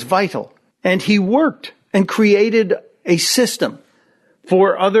property was vital. And he worked and created a system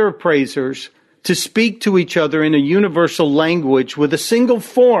for other appraisers to speak to each other in a universal language with a single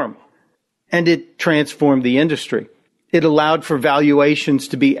form. And it transformed the industry. It allowed for valuations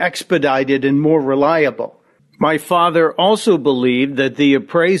to be expedited and more reliable. My father also believed that the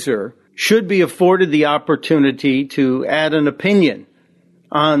appraiser should be afforded the opportunity to add an opinion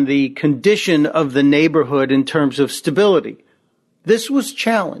on the condition of the neighborhood in terms of stability. This was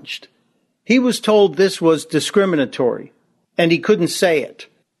challenged. He was told this was discriminatory, and he couldn't say it.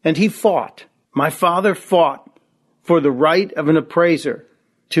 And he fought. My father fought for the right of an appraiser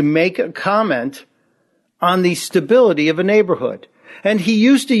to make a comment on the stability of a neighborhood. And he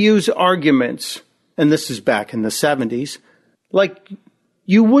used to use arguments, and this is back in the 70s, like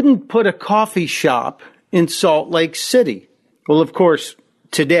you wouldn't put a coffee shop in Salt Lake City. Well, of course,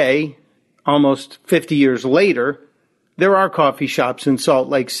 today, almost 50 years later, there are coffee shops in Salt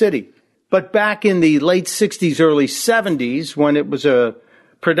Lake City. But back in the late 60s, early 70s, when it was a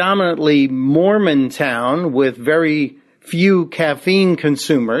predominantly Mormon town with very few caffeine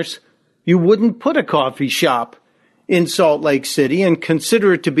consumers, you wouldn't put a coffee shop in Salt Lake City and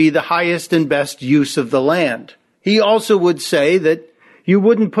consider it to be the highest and best use of the land. He also would say that you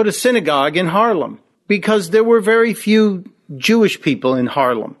wouldn't put a synagogue in Harlem because there were very few Jewish people in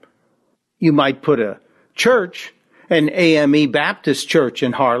Harlem. You might put a church, an AME Baptist church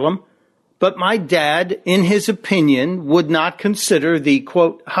in Harlem, but my dad, in his opinion, would not consider the,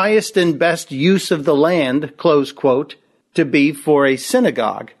 quote, highest and best use of the land, close quote, to be for a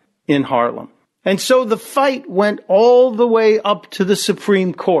synagogue in Harlem. And so the fight went all the way up to the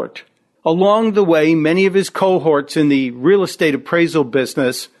Supreme Court. Along the way, many of his cohorts in the real estate appraisal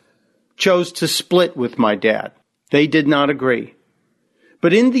business chose to split with my dad. They did not agree.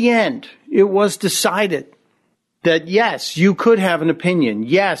 But in the end, it was decided that yes, you could have an opinion.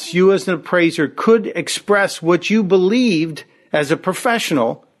 Yes, you as an appraiser could express what you believed as a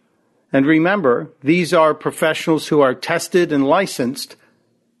professional. And remember, these are professionals who are tested and licensed.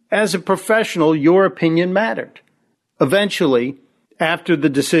 As a professional, your opinion mattered. Eventually, after the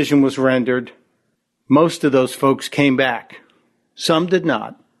decision was rendered, most of those folks came back. Some did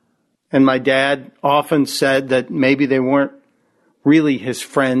not. And my dad often said that maybe they weren't really his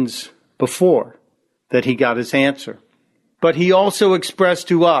friends before that he got his answer. But he also expressed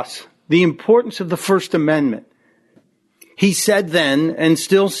to us the importance of the First Amendment. He said then, and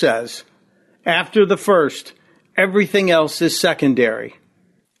still says, after the first, everything else is secondary.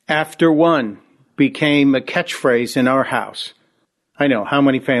 After one became a catchphrase in our house. I know, how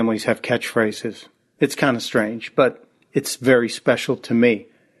many families have catchphrases? It's kind of strange, but it's very special to me.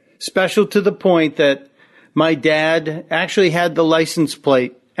 Special to the point that my dad actually had the license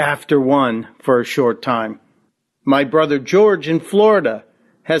plate after one for a short time. My brother George in Florida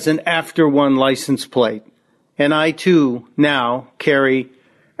has an after one license plate. And I too now carry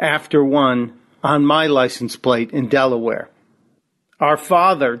after one on my license plate in Delaware. Our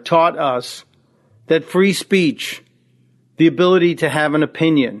father taught us that free speech, the ability to have an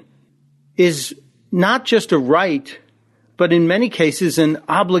opinion, is not just a right, but in many cases an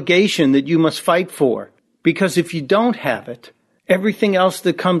obligation that you must fight for. Because if you don't have it, everything else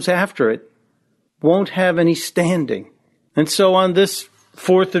that comes after it won't have any standing. And so on this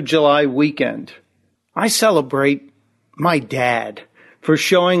 4th of July weekend, I celebrate my dad for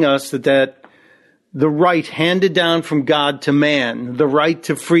showing us that the right handed down from God to man, the right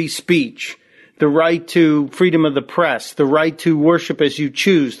to free speech, the right to freedom of the press, the right to worship as you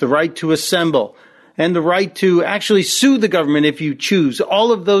choose, the right to assemble, and the right to actually sue the government if you choose.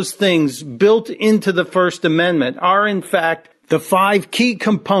 All of those things built into the First Amendment are, in fact, the 5 key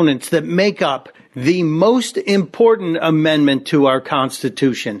components that make up the most important amendment to our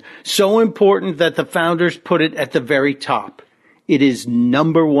Constitution. So important that the founders put it at the very top. It is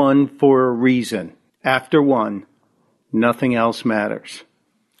number one for a reason. After one, nothing else matters.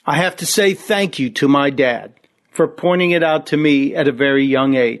 I have to say thank you to my dad for pointing it out to me at a very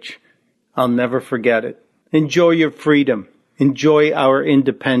young age. I'll never forget it. Enjoy your freedom. Enjoy our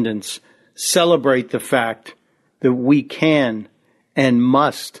independence. Celebrate the fact that we can and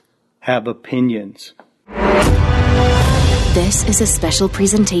must have opinions. This is a special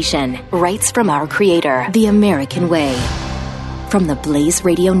presentation, Rights from Our Creator, The American Way, from the Blaze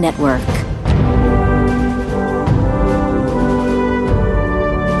Radio Network.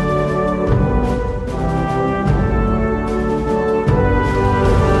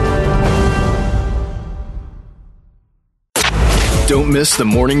 Don't miss the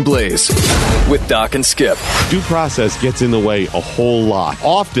Morning Blaze with Doc and Skip. Due process gets in the way a whole lot,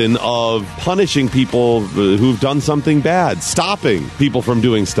 often of punishing people who've done something bad, stopping people from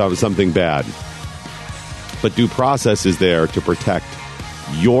doing something bad. But due process is there to protect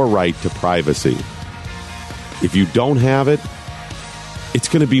your right to privacy. If you don't have it, it's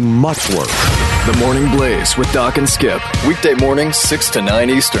going to be much worse. The Morning Blaze with Doc and Skip. Weekday mornings, 6 to 9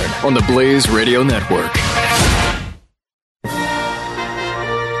 Eastern on the Blaze Radio Network.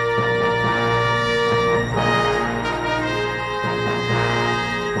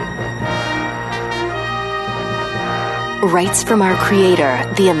 Rights from our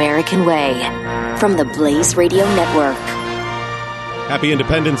creator, the American way. From the Blaze Radio Network. Happy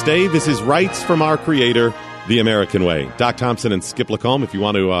Independence Day. This is Rights from our creator, the American way. Doc Thompson and Skip LaCombe. If you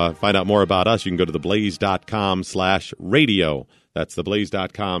want to find out more about us, you can go to theblaze.com/radio. That's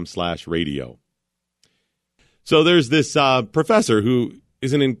theblaze.com/radio. So there's this professor who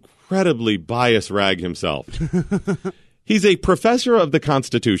is an incredibly biased rag himself. He's a professor of the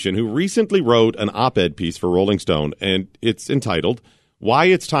Constitution who recently wrote an op-ed piece for Rolling Stone, and it's entitled, Why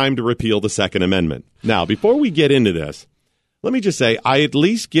It's Time to Repeal the Second Amendment. Now, before we get into this, let me just say I at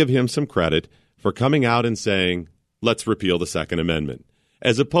least give him some credit for coming out and saying, let's repeal the Second Amendment,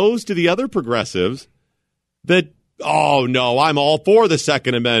 as opposed to the other progressives that, oh, no, I'm all for the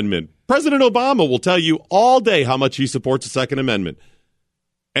Second Amendment. President Obama will tell you all day how much he supports the Second Amendment,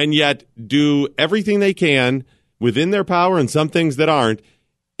 and yet do everything they can within their power and some things that aren't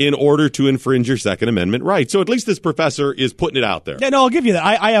in order to infringe your Second Amendment rights. So at least this professor is putting it out there. Yeah, no, I'll give you that.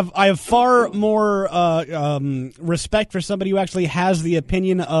 I have far more respect for somebody who actually has the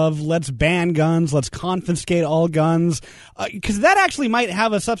opinion of let's ban guns, let's confiscate all guns, because that actually might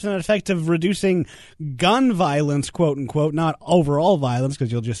have a substantive effect of reducing gun violence, quote unquote, not overall violence,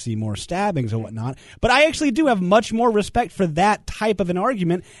 because you'll just see more stabbings and whatnot. But I actually do have much more respect for that type of an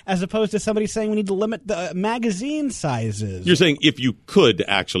argument as opposed to somebody saying we need to limit the magazine sizes. You're saying if you could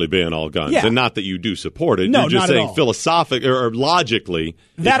actually ban all guns, and not that you do support it. No, you're just not saying at all. philosophically or logically.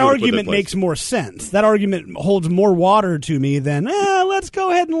 That argument makes more sense. That argument holds more water to me than, let's go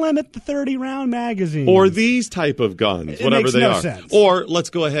ahead and limit the 30-round magazine. Or these type of guns, whatever they are. Sense. Or let's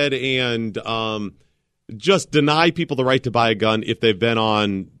go ahead and just deny people the right to buy a gun if they've been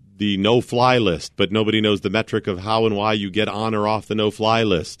on the no-fly list, but nobody knows the metric of how and why you get on or off the no-fly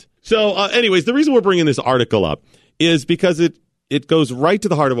list. So anyways, the reason we're bringing this article up is because it goes right to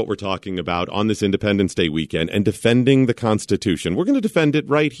the heart of what we're talking about on this Independence Day weekend and defending the Constitution. We're going to defend it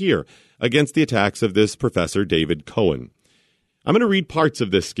right here against the attacks of this Professor David Cohen. I'm going to read parts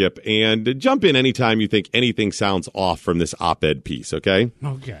of this, Skip, and jump in anytime you think anything sounds off from this op-ed piece, okay?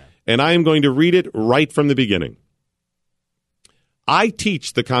 Okay. And I am going to read it right from the beginning. I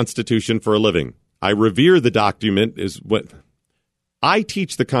teach the Constitution for a living. I revere the document I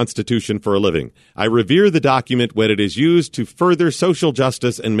teach the Constitution for a living. I revere the document when it is used to further social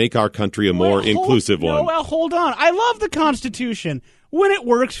justice and make our country a more inclusive one. Well, hold on. I love the Constitution when it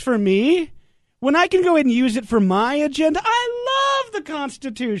works for me. When I can go ahead and use it for my agenda, I love the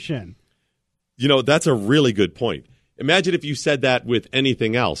Constitution. You know, that's a really good point. Imagine if you said that with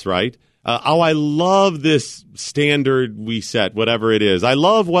anything else, right? I love this standard we set, whatever it is. I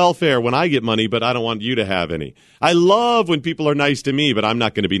love welfare when I get money, but I don't want you to have any. I love when people are nice to me, but I'm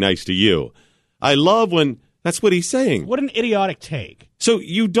not going to be nice to you. I love when that's what he's saying. What an idiotic take. So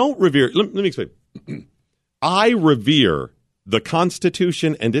you don't revere. Let me explain. I revere the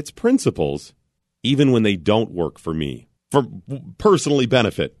Constitution and its principles, even when they don't work for me, for personally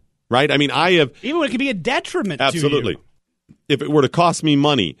benefit, right? I mean, I have. Even when it could be a detriment absolutely. to you. If it were to cost me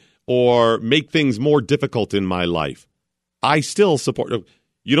money or make things more difficult in my life, I still support.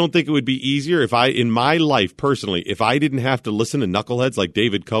 You don't think it would be easier if in my life personally, if I didn't have to listen to knuckleheads like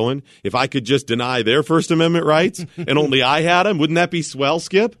David Cohen, if I could just deny their First Amendment rights and only I had them? Wouldn't that be swell,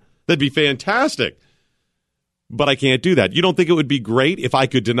 Skip? That'd be fantastic. But I can't do that. You don't think it would be great if I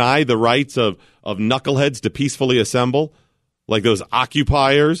could deny the rights of knuckleheads to peacefully assemble, like those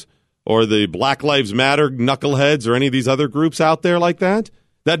occupiers or the Black Lives Matter knuckleheads or any of these other groups out there like that?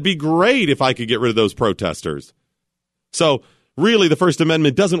 That'd be great if I could get rid of those protesters. So really, the First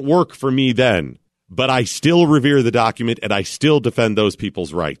Amendment doesn't work for me then, but I still revere the document and I still defend those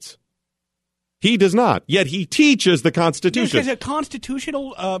people's rights. He does not, yet he teaches the Constitution. He's a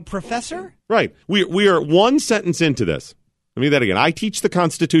constitutional professor? Right. We are one sentence into this. Let me do that again. I teach the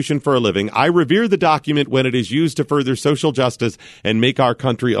Constitution for a living. I revere the document when it is used to further social justice and make our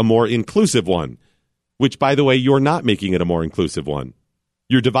country a more inclusive one, which, by the way, you're not making it a more inclusive one.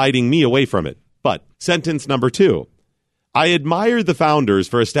 You're dividing me away from it. But sentence number 2, I admire the founders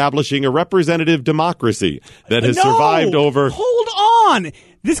for establishing a representative democracy that has survived over... Hold on!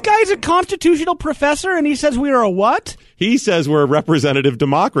 This guy's a constitutional professor, and he says we are a what? He says we're a representative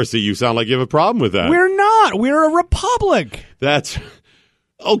democracy. You sound like you have a problem with that. We're not. We're a republic. That's...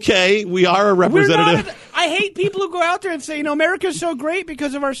 Okay, we are a representative... I hate people who go out there and say, America's so great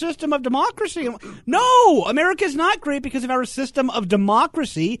because of our system of democracy. No, America's not great because of our system of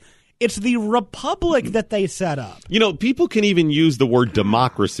democracy. It's the republic that they set up. People can even use the word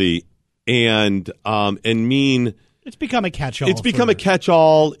democracy and mean... It's become a catch-all. It's become a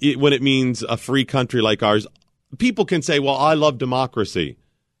catch-all when it means a free country like ours. People can say, well, I love democracy.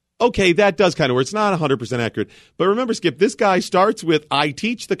 Okay, that does kind of work. It's not 100% accurate. But remember, Skip, this guy starts with, I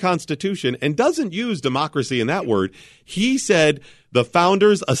teach the Constitution, and doesn't use democracy in that word. He said the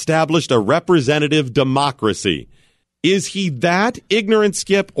founders established a representative democracy. Is he that ignorant,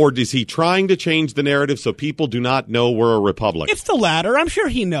 Skip, or is he trying to change the narrative so people do not know we're a republic? It's the latter. I'm sure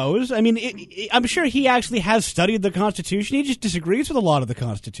he knows. I'm sure he actually has studied the Constitution. He just disagrees with a lot of the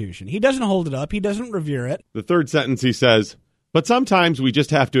Constitution. He doesn't hold it up. He doesn't revere it. The third sentence he says, but sometimes we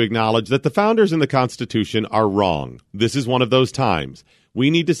just have to acknowledge that the founders in the Constitution are wrong. This is one of those times. We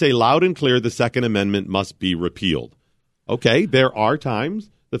need to say loud and clear the Second Amendment must be repealed. Okay, there are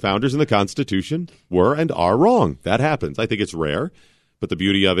times the founders in the Constitution were and are wrong. That happens. I think it's rare. But the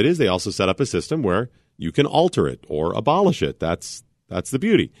beauty of it is they also set up a system where you can alter it or abolish it. That's the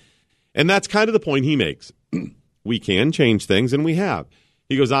beauty. And that's kind of the point he makes. We can change things, and we have.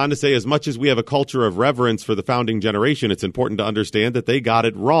 He goes on to say, as much as we have a culture of reverence for the founding generation, it's important to understand that they got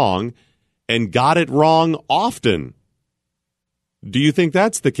it wrong, and got it wrong often. Do you think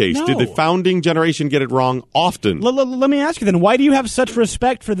that's the case? No. Did the founding generation get it wrong often? Let me ask you then, why do you have such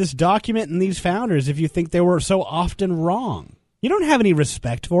respect for this document and these founders if you think they were so often wrong? You don't have any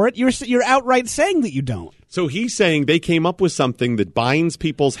respect for it. You're outright saying that you don't. So he's saying they came up with something that binds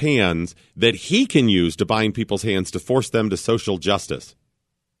people's hands that he can use to bind people's hands to force them to social justice.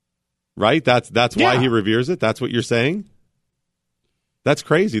 Right? That's why he reveres it? That's what you're saying? That's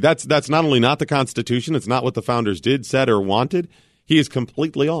crazy. That's not only not the Constitution, it's not what the founders did, said, or wanted. He is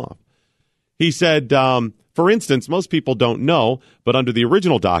completely off. He said, for instance, most people don't know, but under the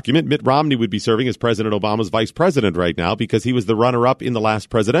original document, Mitt Romney would be serving as President Obama's vice president right now because he was the runner-up in the last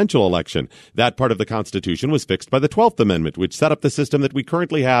presidential election. That part of the Constitution was fixed by the 12th Amendment, which set up the system that we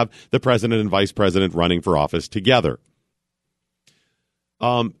currently have, the president and vice president running for office together.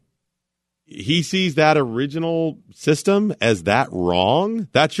 He sees that original system as that wrong.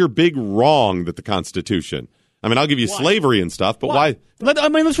 That's your big wrong that the Constitution. I mean, I'll give you slavery and stuff, but why?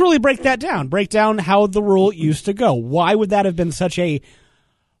 Let's really break that down. Break down how the rule used to go. Why would that have been such a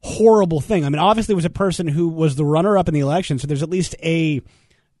horrible thing? I mean, obviously it was a person who was the runner-up in the election, so there's at least if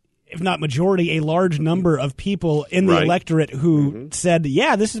not majority, a large number of people in the electorate who said,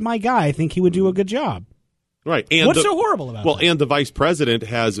 yeah, this is my guy. I think he would do a good job. Right. And what's so horrible about that? Well, and the vice president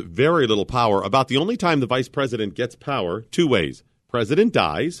has very little power. About the only time the vice president gets power, two ways. President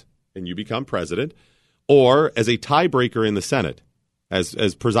dies, and you become president, or as a tiebreaker in the Senate,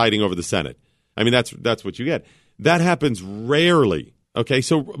 as presiding over the Senate. I mean, that's what you get. That happens rarely. Okay,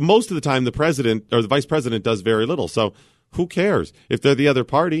 so most of the time the president or the vice president does very little. So who cares? If they're the other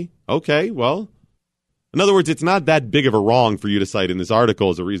party, okay, well. In other words, it's not that big of a wrong for you to cite in this article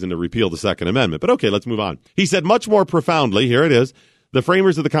as a reason to repeal the Second Amendment. But okay, let's move on. He said much more profoundly, here it is, the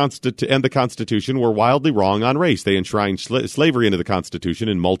framers of the Constitution were wildly wrong on race. They enshrined slavery into the Constitution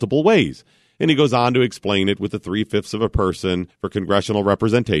in multiple ways. And he goes on to explain it with the 3/5 of a person for congressional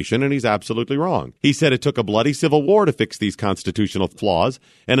representation, and he's absolutely wrong. He said it took a bloody civil war to fix these constitutional flaws,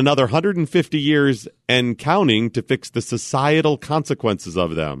 and another 150 years and counting to fix the societal consequences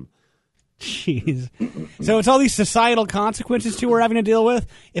of them. Jeez. So it's all these societal consequences, too, we're having to deal with?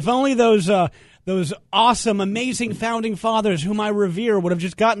 If only those awesome, amazing founding fathers whom I revere would have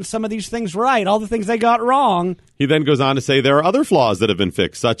just gotten some of these things right, all the things they got wrong. He then goes on to say there are other flaws that have been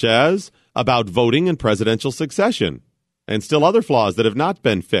fixed, such as about voting and presidential succession, and still other flaws that have not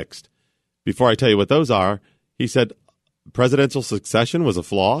been fixed. Before I tell you what those are, he said presidential succession was a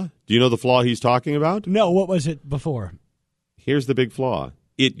flaw. Do you know the flaw he's talking about? No, what was it before? Here's the big flaw.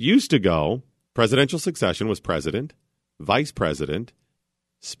 It used to go, presidential succession was president, vice president,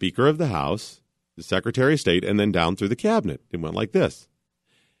 Speaker of the House, the Secretary of State, and then down through the cabinet. It went like this.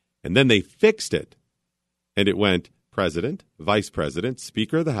 And then they fixed it, and it went president, vice president,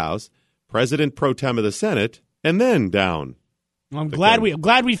 Speaker of the House, President pro tem of the Senate, and then down. I'm glad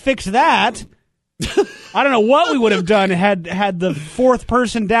we fixed that. I don't know what we would have done had the fourth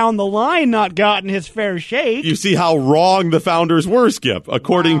person down the line not gotten his fair shake. You see how wrong the founders were, Skip,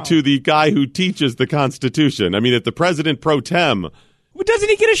 according to the guy who teaches the Constitution. I mean, if the president pro tem... Well, doesn't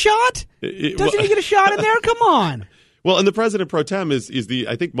he get a shot? Doesn't he get a shot in there? Come on. Well, and the president pro tem is the,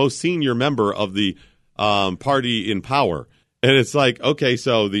 I think, most senior member of the party in power. And it's like, okay,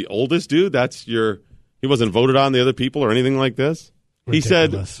 so the oldest dude, he wasn't voted on the other people or anything like this?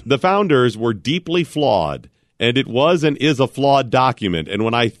 Ridiculous. He said the founders were deeply flawed, and it was and is a flawed document. And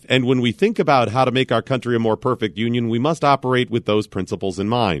when we think about how to make our country a more perfect union, we must operate with those principles in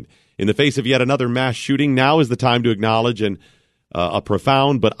mind. In the face of yet another mass shooting, now is the time to acknowledge a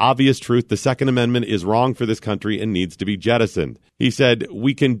profound but obvious truth. The Second Amendment is wrong for this country and needs to be jettisoned. He said,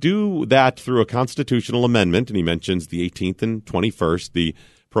 we can do that through a constitutional amendment, and he mentions the 18th and 21st, the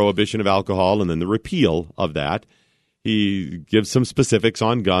prohibition of alcohol, and then the repeal of that. He gives some specifics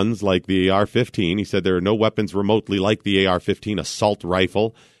on guns like the AR-15. He said there are no weapons remotely like the AR-15 assault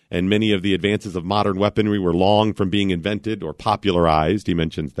rifle, and many of the advances of modern weaponry were long from being invented or popularized. He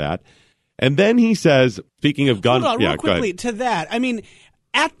mentions that. And then he says, speaking of guns... Hold on, real quickly to that. I mean,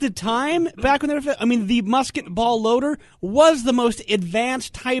 at the time, back when they were... I mean, the musket ball loader was the most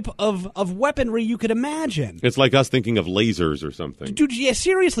advanced type of weaponry you could imagine. It's like us thinking of lasers or something. Dude, yeah,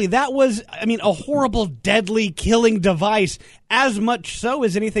 seriously, that was, I mean, a horrible, deadly, killing device, as much so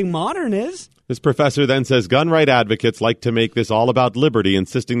as anything modern is. This professor then says gun right advocates like to make this all about liberty,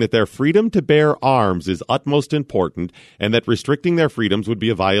 insisting that their freedom to bear arms is utmost important and that restricting their freedoms would be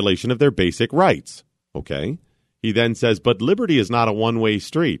a violation of their basic rights. Okay. He then says, but liberty is not a one-way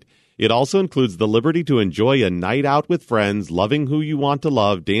street. It also includes the liberty to enjoy a night out with friends, loving who you want to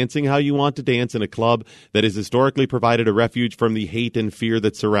love, dancing how you want to dance in a club that has historically provided a refuge from the hate and fear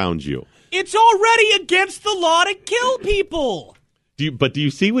that surrounds you. It's already against the law to kill people. But do you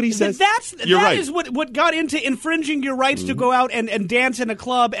see what he says? That right. is what got into infringing your rights to go out and dance in a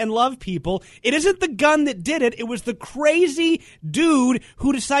club and love people. It isn't the gun that did it. It was the crazy dude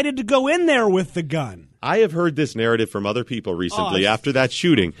who decided to go in there with the gun. I have heard this narrative from other people recently after that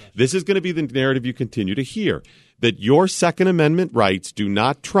shooting. This is going to be the narrative you continue to hear, that your Second Amendment rights do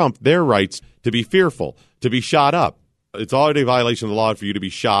not trump their rights to be fearful, to be shot up. It's already a violation of the law for you to be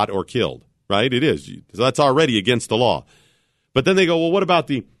shot or killed, right? It is. So that's already against the law. But then they go, well, what about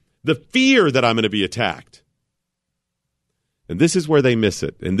the fear that I'm going to be attacked? And this is where they miss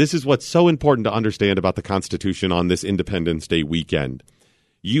it. And this is what's so important to understand about the Constitution on this Independence Day weekend.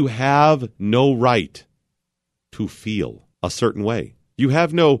 You have no right to feel a certain way. You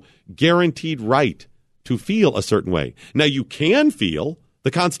have no guaranteed right to feel a certain way. Now, you can feel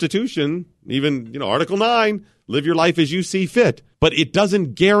the Constitution, even, Article 9, live your life as you see fit. But it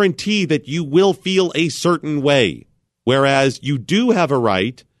doesn't guarantee that you will feel a certain way. Whereas you do have a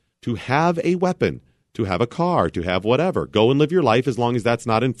right to have a weapon, to have a car, to have whatever. Go and live your life as long as that's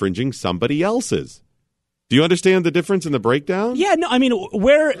not infringing somebody else's. Do you understand the difference in the breakdown? Yeah, no,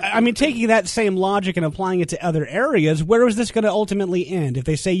 taking that same logic and applying it to other areas, where is this going to ultimately end? If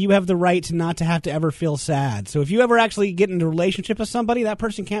they say you have the right not to have to ever feel sad. So if you ever actually get into a relationship with somebody, that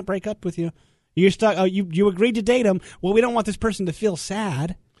person can't break up with you. You're stuck. You agreed to date them. Well, we don't want this person to feel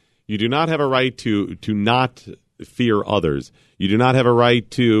sad. You do not have a right to not fear others. You do not have a right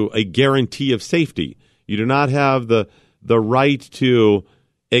to a guarantee of safety. You do not have the right to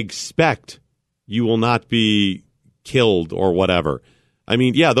expect you will not be killed or whatever. I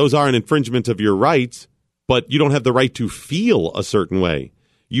mean, yeah, those are an infringement of your rights, but you don't have the right to feel a certain way.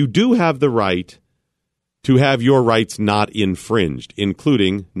 You do have the right to have your rights not infringed,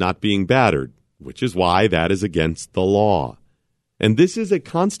 including not being battered, which is why that is against the law. And this is a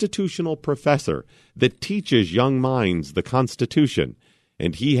constitutional professor that teaches young minds the Constitution,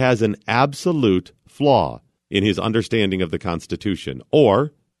 and he has an absolute flaw in his understanding of the Constitution,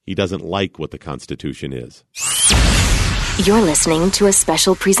 or he doesn't like what the Constitution is. You're listening to a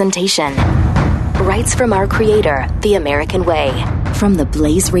special presentation. Rights from our creator, the American Way, from the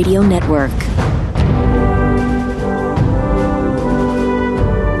Blaze Radio Network.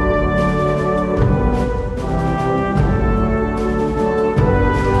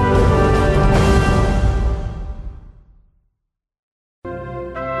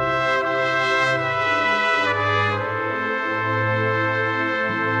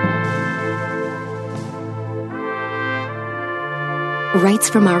 Rights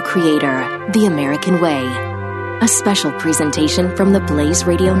from our creator, the American Way. A special presentation from the Blaze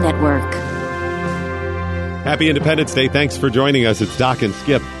Radio Network. Happy Independence Day. Thanks for joining us. It's Doc and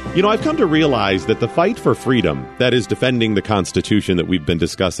Skip. I've come to realize that the fight for freedom, that is defending the Constitution that we've been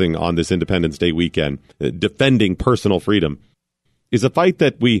discussing on this Independence Day weekend, defending personal freedom, is a fight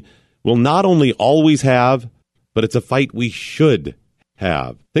that we we'll not only always have, but it's a fight we should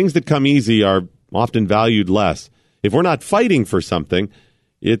have. Things that come easy are often valued less. If we're not fighting for something,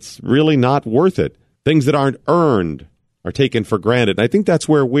 it's really not worth it. Things that aren't earned are taken for granted. And I think that's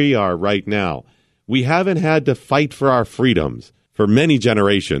where we are right now. We haven't had to fight for our freedoms for many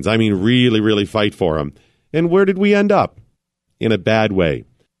generations. I mean, really, really fight for them. And where did we end up? In a bad way.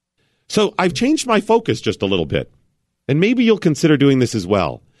 So I've changed my focus just a little bit. And maybe you'll consider doing this as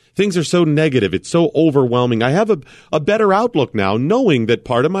well. Things are so negative. It's so overwhelming. I have a better outlook now, knowing that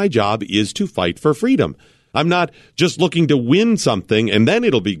part of my job is to fight for freedom. I'm not just looking to win something and then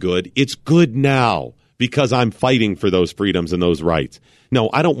it'll be good. It's good now because I'm fighting for those freedoms and those rights. No,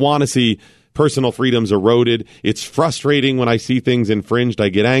 I don't want to see personal freedoms eroded. It's frustrating when I see things infringed. I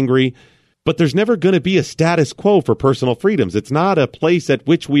get angry. But there's never going to be a status quo for personal freedoms. It's not a place at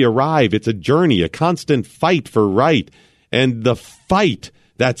which we arrive. It's a journey, a constant fight for right. And the fight,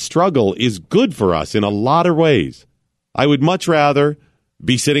 that struggle, is good for us in a lot of ways. I would much rather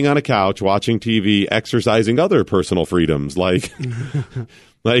be sitting on a couch watching TV, exercising other personal freedoms like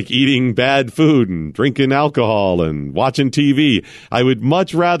like eating bad food and drinking alcohol and watching TV. I would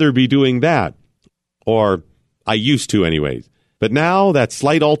much rather be doing that, or I used to anyways. But now that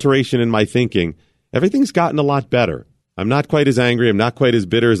slight alteration in my thinking, everything's gotten a lot better. I'm not quite as angry. I'm not quite as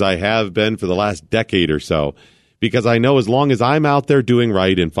bitter as I have been for the last decade or so, because I know as long as I'm out there doing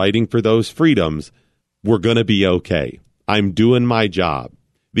right and fighting for those freedoms, we're going to be okay. I'm doing my job.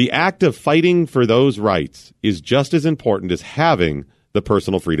 The act of fighting for those rights is just as important as having the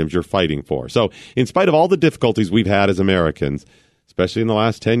personal freedoms you're fighting for. So in spite of all the difficulties we've had as Americans, especially in the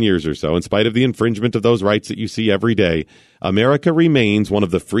last 10 years or so, in spite of the infringement of those rights that you see every day, America remains one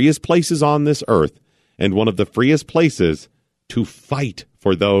of the freest places on this earth and one of the freest places to fight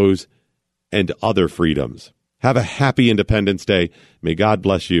for those and other freedoms. Have a happy Independence Day. May God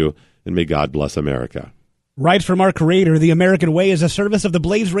bless you, and may God bless America. Right from our creator, The American Way is a service of the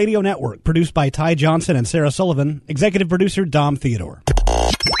Blaze Radio Network, produced by Ty Johnson and Sarah Sullivan, executive producer Dom Theodore.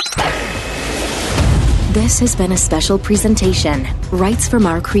 This has been a special presentation, Rights from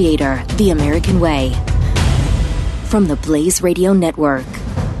our creator, The American Way, from the Blaze Radio Network.